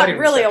like a wedding. It's not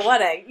really reception. a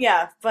wedding,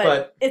 yeah.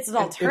 But it's an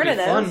alternative.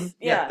 It'd be fun.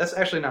 Yeah. That's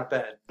actually not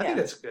bad. I think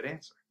that's a good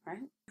answer. Right?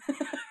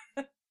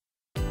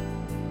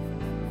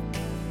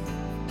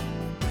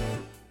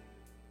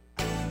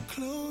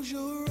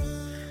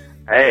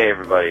 Hey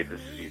everybody, this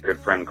is your good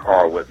friend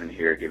Carl Whitman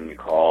here giving you a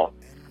call.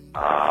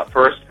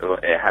 First,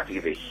 I have to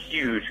give a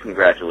huge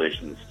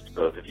congratulations to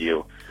both of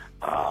you.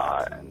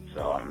 And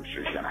so I'm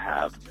sure you're going to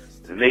have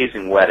an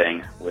amazing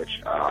wedding,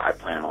 which I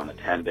plan on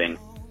attending.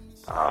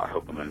 I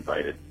hope I'm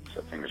invited,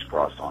 so fingers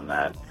crossed on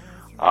that.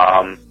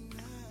 I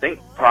think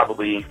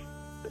probably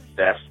the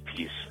best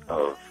piece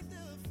of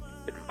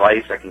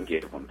advice I can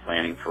give when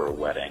planning for a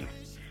wedding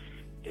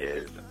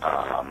is,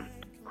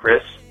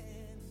 Chris,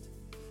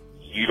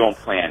 you don't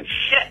plan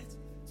shit.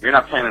 You're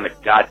not planning a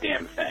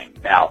goddamn thing.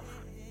 Now,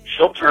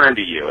 she'll turn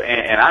to you,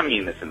 and I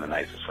mean this in the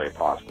nicest way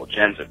possible.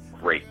 Jen's a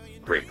great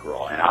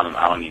girl, and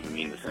I don't even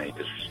mean this in any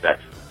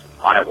disrespect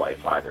to my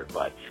wife either,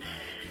 but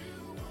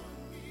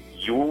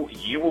you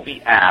will be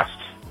asked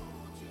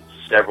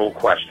several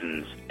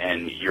questions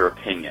and your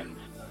opinions,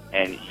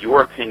 and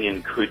your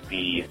opinion could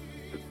be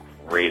the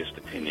greatest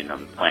opinion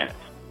on the planet.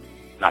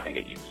 Not going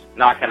to get used.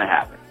 Not going to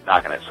happen.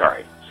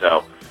 Sorry.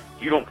 So,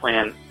 you don't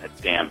plan a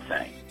damn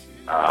thing.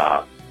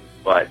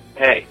 But,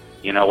 hey,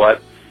 you know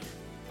what?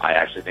 I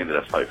actually think that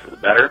that's probably for the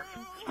better.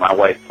 My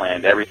wife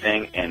planned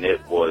everything, and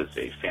it was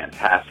a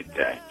fantastic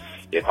day.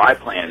 If I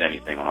planned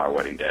anything on our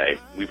wedding day,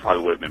 we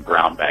probably would have been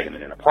brown bagging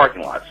it in a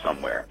parking lot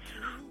somewhere,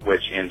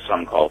 which in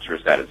some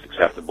cultures that is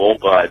acceptable,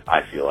 but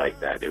I feel like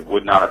that it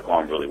would not have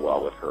gone really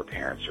well with her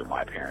parents or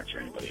my parents or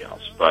anybody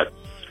else. But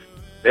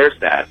there's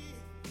that.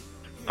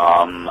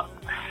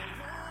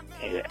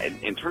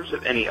 In terms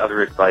of any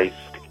other advice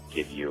I could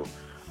give you,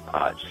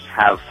 just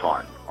have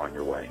fun on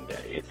your wedding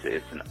day.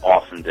 It's an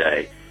awesome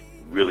day.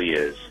 It really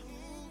is.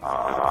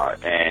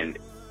 And,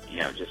 you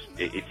know, just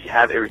if you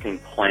have everything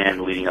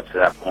planned leading up to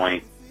that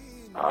point,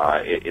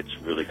 it's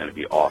really going to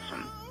be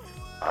awesome.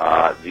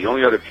 The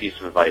only other piece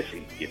of advice I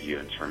can give you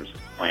in terms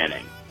of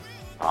planning,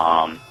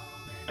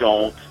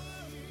 don't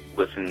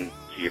listen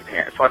to your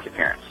parents. Fuck your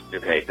parents.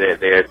 Okay,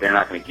 they're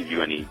not going to give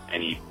you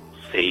any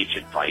sage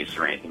advice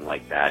or anything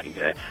like that.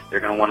 They're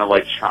going to want to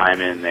like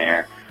chime in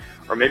there,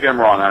 or maybe I'm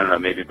wrong. I don't know.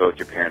 Maybe both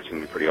your parents are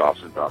going to be pretty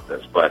awesome about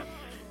this, but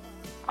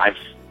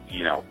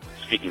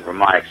speaking from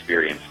my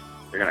experience,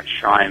 they're going to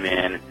chime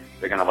in.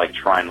 They're going to like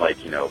try and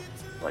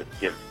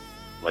give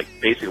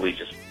basically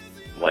just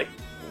like.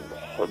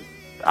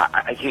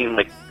 I can't even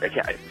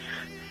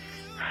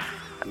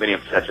I'm getting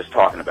upset just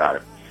talking about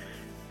it.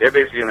 They're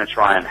basically going to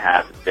try and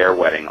have their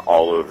wedding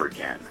all over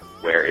again,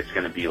 where it's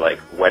going to be like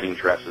wedding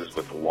dresses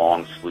with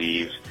long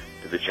sleeves.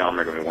 The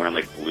gentlemen are going to be wearing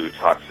like blue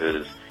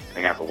tuxes.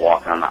 They're going to have to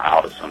walk down the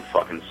aisle to some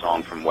fucking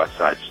song from West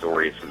Side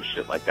Story, some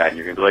shit like that. And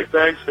you're going to be like,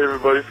 thanks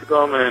everybody for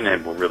coming.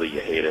 And well, really, you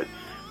hate it.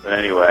 But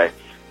anyway,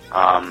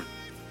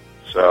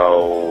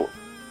 so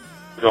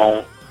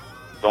don't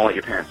let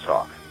your parents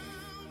talk.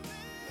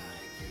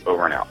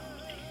 Over and out.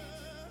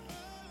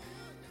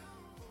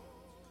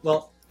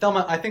 Well,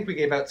 Thelma, I think we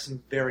gave out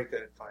some very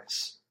good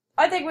advice.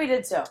 I think we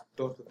did too.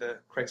 Both with the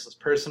Craigslist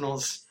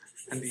personals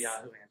and the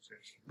Yahoo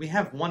answers. We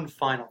have one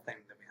final thing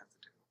that we have to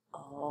do.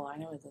 Oh, I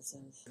know what this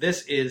is.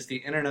 This is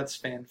the Internuts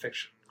Fan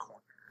Fiction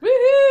Corner.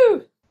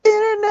 Woohoo!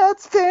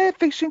 Internuts Fan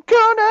Fiction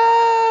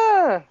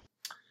Corner!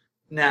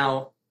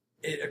 Now,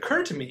 it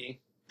occurred to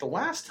me the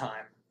last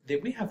time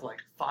that we have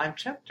like 5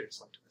 chapters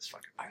left of this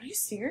fucking book. Are you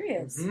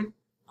serious? Mm-hmm.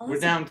 Oh, we're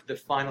down to the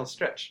final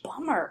stretch.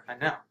 Bummer. I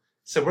know.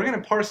 So we're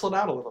going to parcel it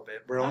out a little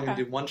bit. We're only Okay. going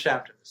to do one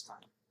chapter this time.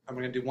 And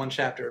we're going to do one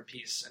chapter a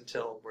piece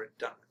until we're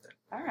done with it.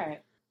 All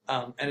right.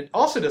 And it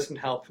also doesn't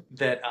help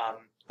that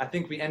I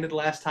think we ended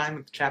last time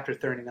with chapter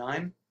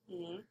 39.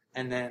 Mm-hmm.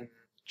 And then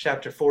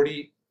chapter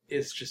 40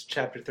 is just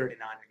chapter 39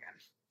 again.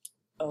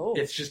 Oh.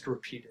 It's just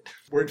repeated.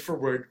 Word for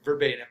word,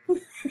 verbatim.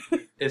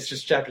 It's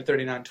just chapter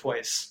 39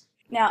 twice.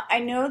 Now, I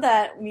know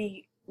that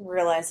we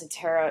realized that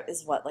Tara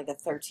is, like a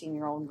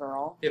 13-year-old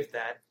girl? If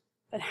that.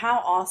 But how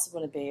awesome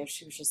would it be if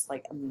she was just,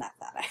 like, a meth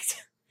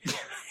addict?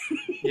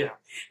 Yeah.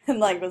 And,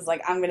 was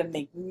like, I'm going to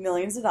make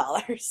millions of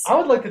dollars. I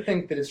would like to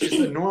think that it's just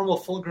a normal,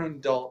 full-grown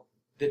adult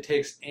that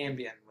takes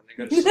Ambien when they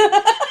go to sleep.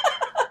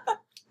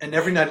 And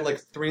every night at like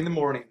 3 in the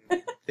morning,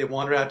 they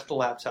wander out to the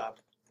laptop,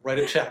 write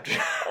a chapter,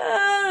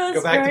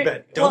 go back to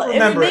bed. Don't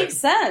remember it. It would make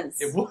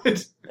sense. It would.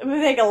 It would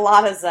make a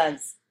lot of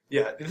sense.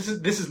 Yeah, this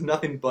is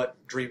nothing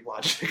but dream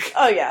logic.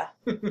 Oh, yeah.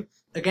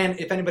 Again,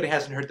 if anybody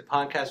hasn't heard the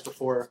podcast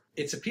before,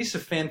 it's a piece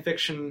of fan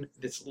fiction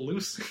that's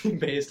loosely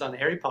based on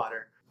Harry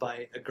Potter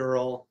by a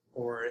girl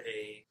or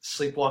a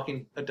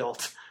sleepwalking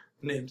adult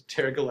named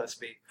Tara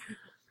Gillespie.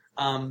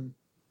 All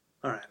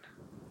right.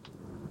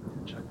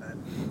 Check that.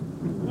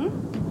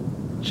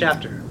 Mm-hmm.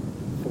 Chapter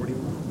 41.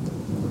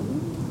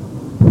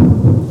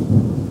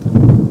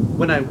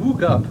 When I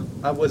woke up,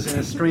 I was in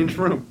a strange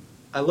room.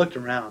 I looked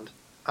around.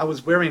 I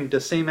was wearing the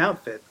same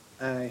outfit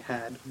I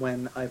had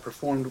when I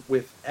performed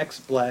with X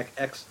Black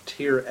X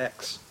Tier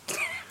X.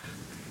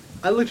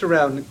 I looked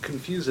around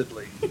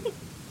confusedly.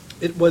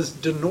 It was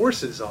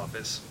Denorse's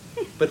office,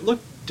 but it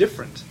looked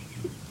different.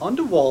 On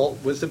the wall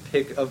was a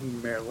pic of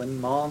Marilyn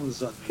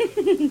Manson.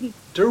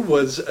 There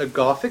was a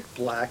gothic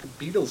black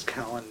Beatles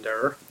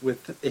calendar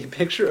with a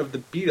picture of the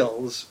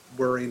Beatles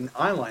wearing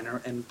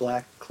eyeliner and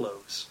black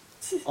clothes.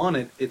 On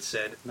it, it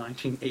said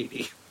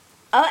 1980.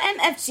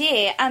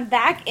 OMFG, I'm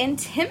back in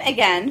Tim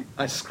again.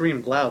 I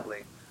screamed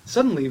loudly.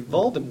 Suddenly,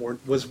 Voldemort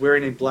was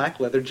wearing a black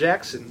leather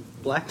Jackson,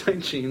 black tight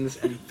jeans,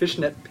 and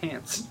fishnet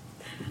pants.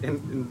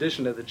 In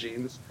addition to the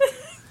jeans.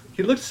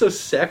 He looked so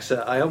sexy,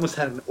 I almost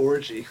had an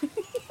orgy.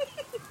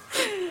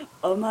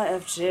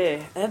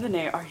 OMFG,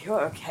 Ebony, are you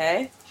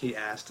okay? He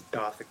asked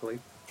gothically.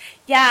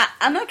 Yeah,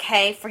 I'm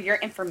okay, for your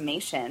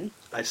information.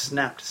 I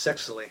snapped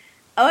sexily.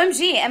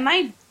 OMG, am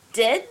I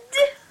dead?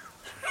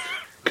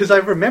 Because I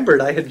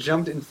remembered I had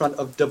jumped in front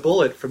of the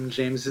bullet from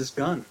James's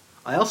gun.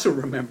 I also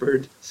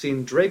remembered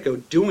seeing Draco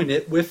doing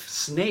it with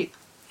Snape.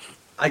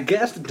 I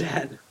guessed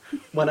that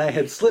when I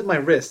had slit my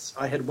wrists,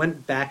 I had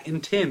went back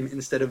in Tim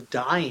instead of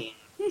dying.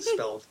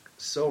 Spelled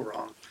so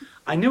wrong.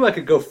 I knew I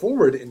could go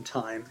forward in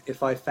time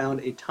if I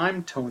found a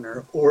time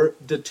toner or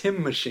the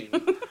Tim machine.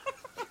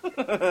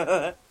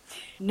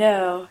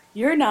 No,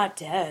 you're not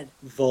dead.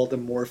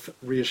 Voldemort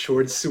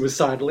reassured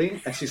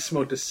suicidally as he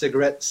smoked a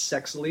cigarette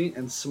sexily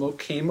and smoke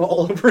came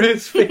all over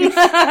his face.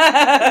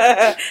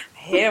 I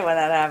hate it when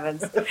that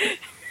happens.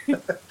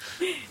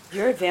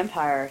 You're a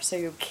vampire, so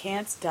you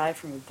can't die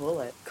from a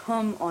bullet.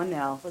 Come on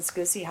now, let's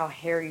go see how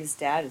Harry's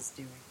dad is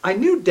doing. I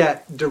knew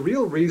that the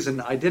real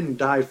reason I didn't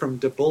die from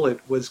the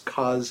bullet was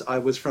cause I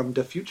was from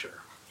the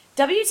future.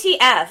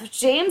 WTF,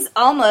 James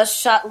almost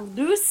shot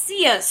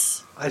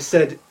Lucius. I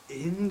said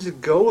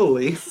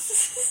indigoally.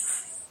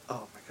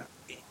 Oh my god.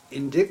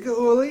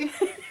 Indigoally?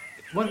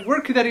 What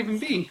word could that even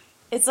be?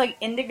 It's like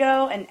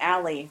Indigo and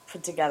Alley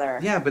put together.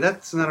 Yeah, but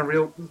that's not a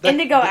real...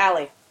 Indigo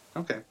Alley.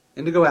 Okay.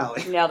 Indigo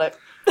Alley. Nailed it.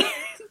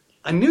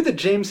 I knew that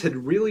James had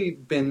really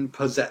been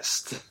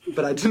possessed,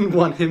 but I didn't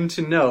want him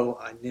to know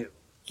I knew.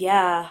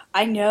 Yeah,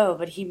 I know,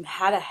 but he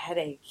had a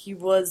headache. He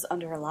was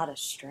under a lot of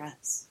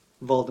stress.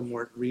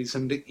 Voldemort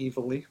reasoned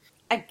evilly.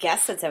 I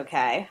guess it's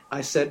okay.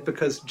 I said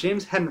because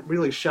James hadn't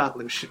really shot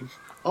Lucian.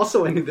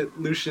 Also, I knew that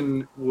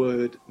Lucian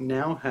would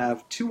now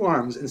have 2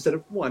 arms instead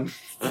of 1.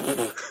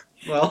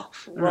 Well,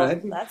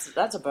 alright.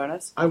 That's a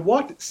bonus. I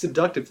walked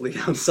seductively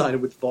outside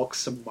with Volk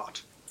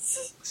somewhat.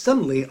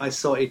 Suddenly, I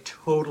saw a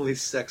totally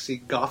sexy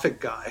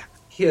gothic guy.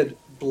 He had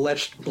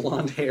bleached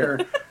blonde hair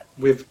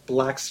with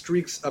black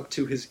streaks up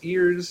to his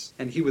ears,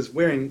 and he was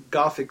wearing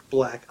gothic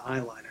black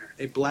eyeliner,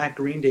 a black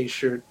Green Day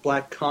shirt,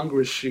 black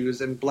Congress shoes,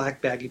 and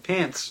black baggy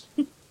pants.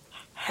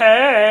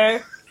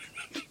 Hey!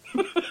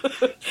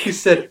 He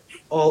said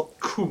all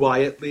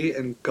quietly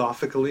and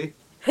gothically.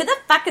 Who the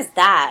fuck is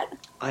that?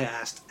 I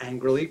asked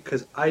angrily,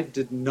 because I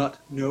did not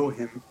know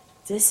him.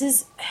 This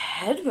is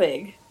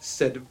Hedwig,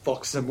 said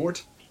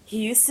Voxamort.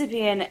 He used to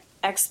be an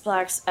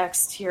X-Black's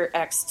X-Tier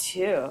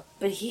X2,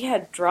 but he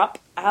had dropped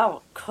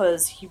out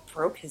because he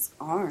broke his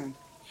arm.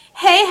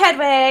 Hey,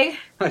 Hedwig!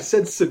 I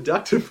said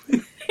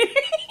seductively.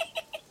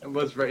 It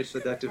was very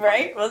seductive.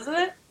 Right, wasn't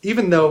it?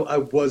 Even though I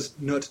was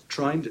not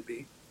trying to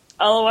be.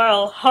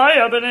 LOL, hi,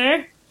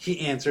 Ebony! He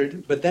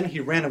answered, but then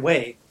he ran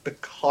away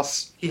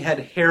because he had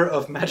hair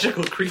of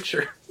magical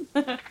creature.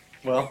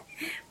 Well.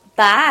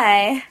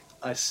 Bye!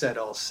 I said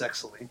all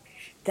sexily.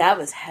 That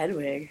was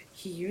Hedwig.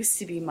 He used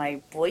to be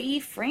my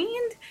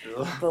boyfriend,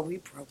 but we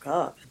broke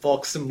up.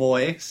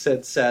 Volksamoy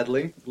said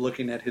sadly,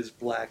 looking at his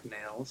black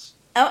nails.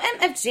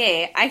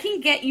 OMFG, I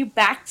can get you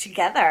back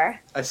together.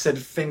 I said,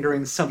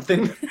 fingering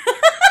something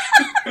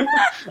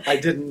I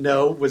didn't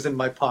know was in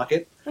my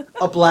pocket.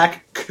 A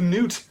black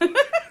Knut.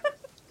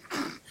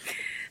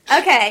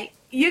 Okay,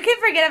 you can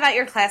forget about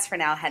your class for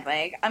now,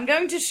 Hedwig. I'm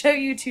going to show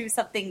you to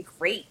something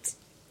great.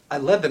 I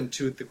led them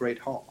to the Great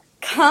Hall.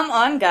 Come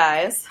on,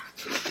 guys.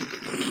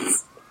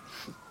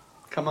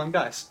 Come on,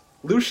 guys.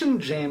 Lucian,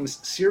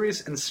 James,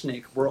 Sirius, and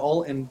Snake were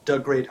all in the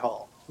Great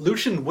Hall.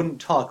 Lucian wouldn't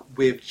talk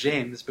with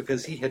James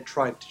because he had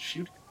tried to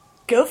shoot him.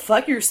 Go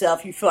fuck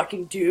yourself, you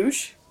fucking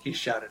douche. He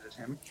shouted at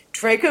him.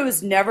 Draco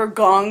is never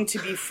going to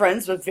be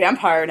friends with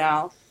Vampire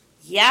now.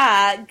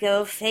 Yeah,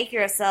 go fake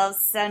yourself,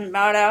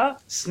 Senmoto.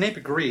 Snape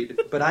agreed,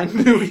 but I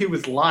knew he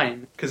was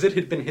lying because it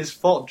had been his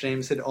fault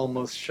James had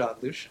almost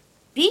shot Lucian.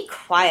 Be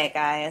quiet,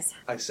 guys.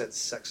 I said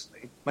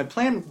sexily. My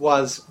plan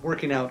was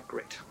working out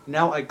great.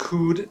 Now I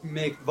could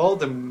make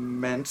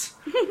Voldemort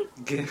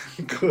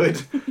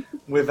good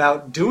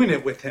without doing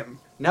it with him.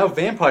 Now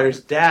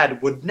Vampire's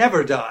dad would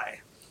never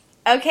die.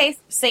 Okay,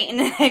 Satan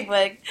and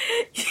Hedwig,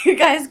 you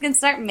guys can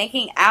start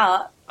making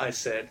out. I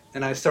said,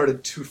 and I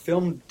started to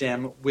film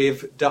them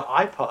with the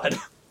iPod.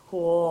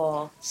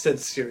 Cool. Said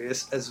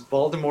Sirius as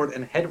Voldemort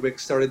and Hedwig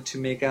started to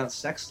make out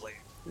sexily.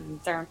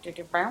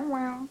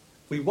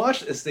 We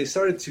watched as they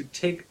started to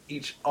take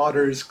each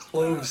otter's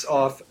clothes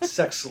off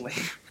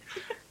sexily.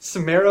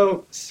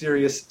 Samaro,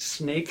 Sirius,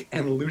 Snake,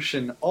 and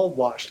Lucian all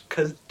watched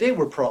because they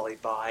were probably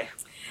bi.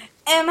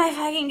 Oh my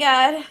fucking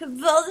god.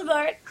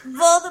 Voldemort!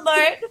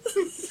 Voldemort!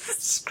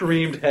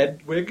 Screamed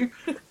Hedwig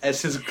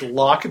as his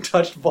Glock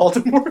touched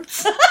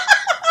Voldemort's.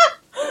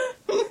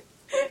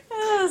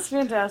 That's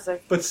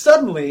fantastic. But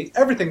suddenly,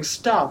 everything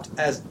stopped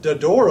as the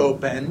door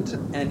opened,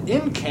 and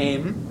in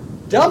came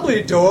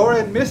Dumbledore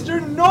and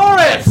Mr.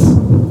 Norris!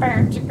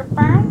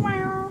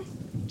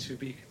 To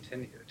be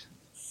continued.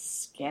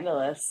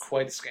 Scandalous.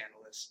 Quite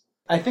scandalous.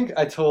 I think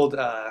I told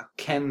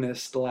Ken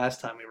this the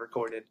last time we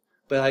recorded,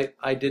 but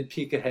I did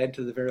peek ahead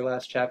to the very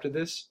last chapter of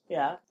this.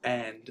 Yeah.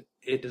 And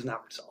it does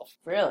not resolve.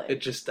 Really?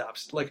 It just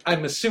stops. Like,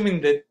 I'm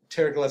assuming that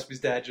Tara Gillespie's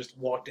dad just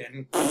walked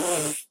in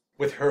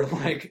with her,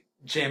 like,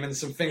 jamming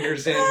some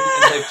fingers in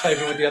and, like,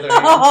 typing with the other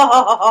hand.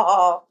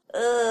 Oh,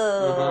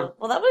 Uh-huh.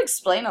 Well, that would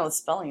explain all the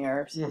spelling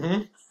errors.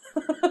 Mm-hmm.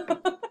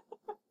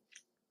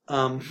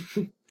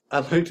 I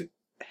liked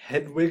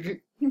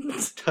Hedwig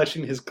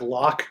touching his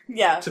Glock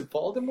to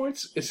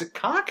Voldemort's. Is it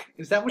cock?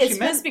 Is that what It's she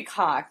meant? supposed to be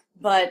cock,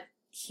 but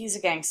he's a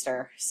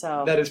gangster,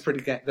 so... That is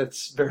pretty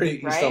that's very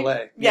East Right? LA.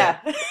 Yeah.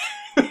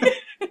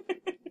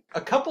 A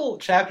couple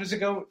chapters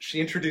ago, she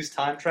introduced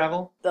time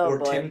travel, Oh, or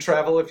boy. Tim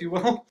travel, if you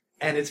will,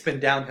 and it's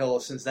been downhill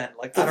since then.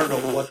 Like, I don't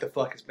know what the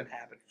fuck has been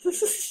happening.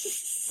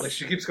 Like,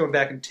 she keeps going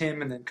back in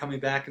Tim and then coming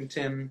back in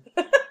Tim,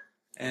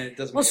 and it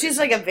doesn't Well, make she's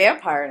any like a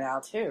vampire now,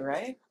 too,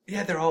 right?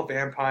 Yeah, they're all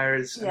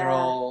vampires, and they're Yeah.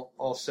 all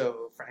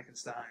also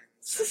Frankenstein.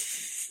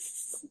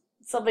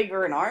 Somebody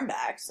grew an arm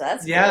back, so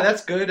that's Yeah, cool.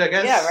 that's good, I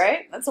guess. Yeah,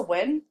 right? That's a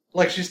win.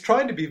 Like, she's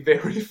trying to be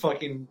very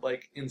fucking,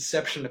 like,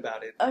 Inception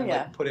about it. Oh, and,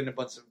 yeah. like, put in a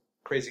bunch of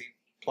crazy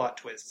plot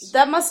twists.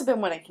 That must have been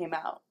when it came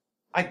out.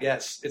 I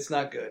guess. It's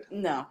not good.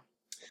 No.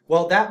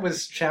 Well, that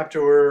was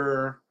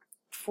chapter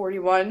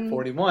 41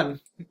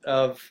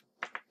 of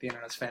the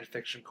Internet's Fan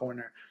Fiction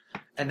Corner.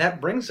 And that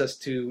brings us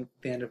to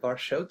the end of our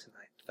show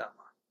tonight, Thelma.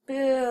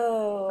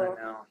 Boo. I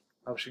know.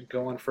 I wish we could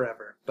go on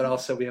forever. But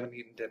also, we haven't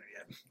eaten dinner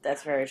yet.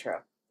 That's very true.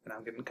 And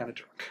I'm getting kind of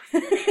drunk.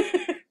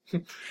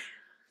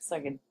 So I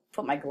could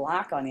put my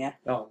Glock on you.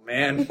 Oh,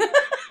 man.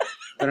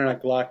 Better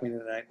not Glock me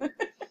tonight.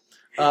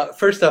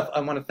 First off, I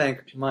want to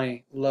thank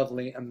my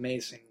lovely,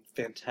 amazing,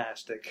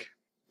 fantastic,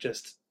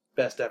 just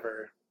best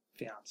ever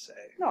fiance,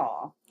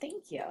 Aw,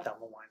 thank you.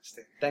 Thelma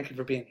Weinstein. Thank you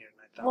for being here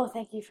tonight, Thelma. Well,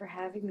 thank you for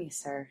having me,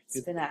 sir.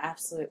 It's been an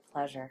absolute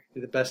pleasure.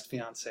 You're the best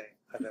fiance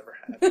I've ever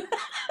had.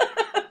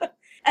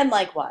 And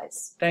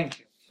likewise. Thank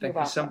you. Thank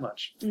You're you so welcome.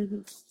 much.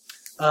 Mm-hmm.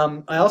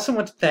 I also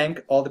want to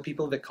thank all the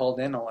people that called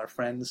in, all our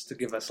friends, to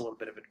give us a little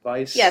bit of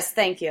advice. Yes,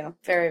 thank you.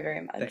 Very,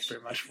 very much. Thanks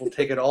very much. We'll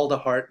take it all to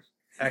heart.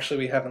 Actually,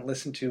 we haven't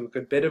listened to a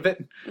good bit of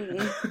it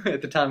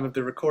at the time of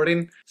the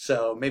recording,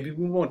 so maybe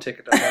we won't take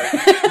it to heart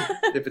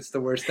if it's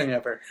the worst thing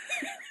ever.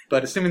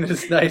 But assuming that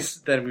it's nice,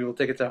 then we will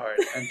take it to heart.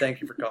 And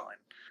thank you for calling.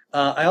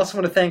 I also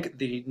want to thank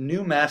the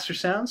new Master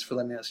Sounds for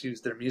letting us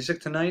use their music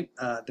tonight.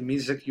 The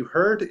music you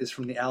heard is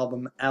from the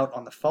album Out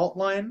on the Fault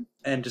Line.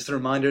 And just a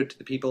reminder to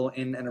the people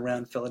in and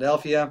around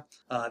Philadelphia,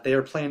 they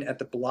are playing at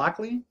the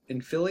Blockley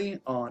in Philly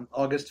on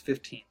August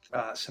 15th.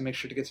 So make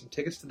sure to get some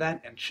tickets to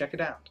that and check it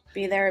out.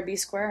 Be there or be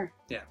square.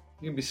 Yeah,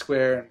 you can be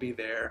square and be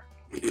there,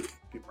 be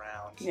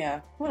round.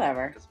 Yeah,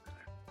 whatever. Doesn't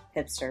matter.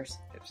 Hipsters.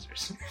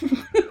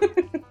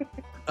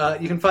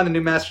 You can find the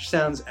new Master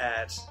Sounds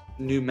at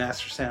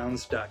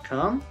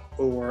newmastersounds.com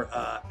or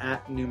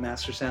at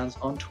newmastersounds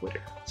on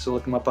Twitter. So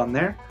look them up on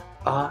there.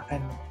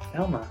 And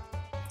Thelma.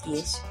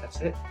 Yes. That's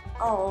it.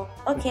 Oh,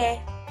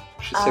 okay.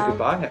 You should say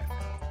goodbye.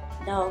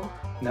 No.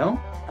 No?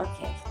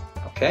 Okay.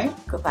 Okay?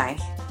 Goodbye.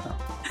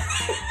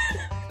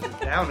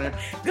 Downer.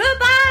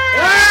 Goodbye!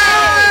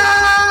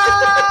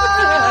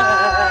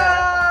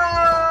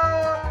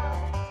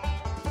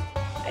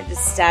 I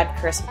just stabbed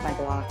Chris with my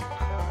Glock.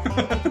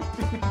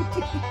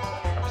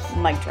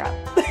 Mic drop.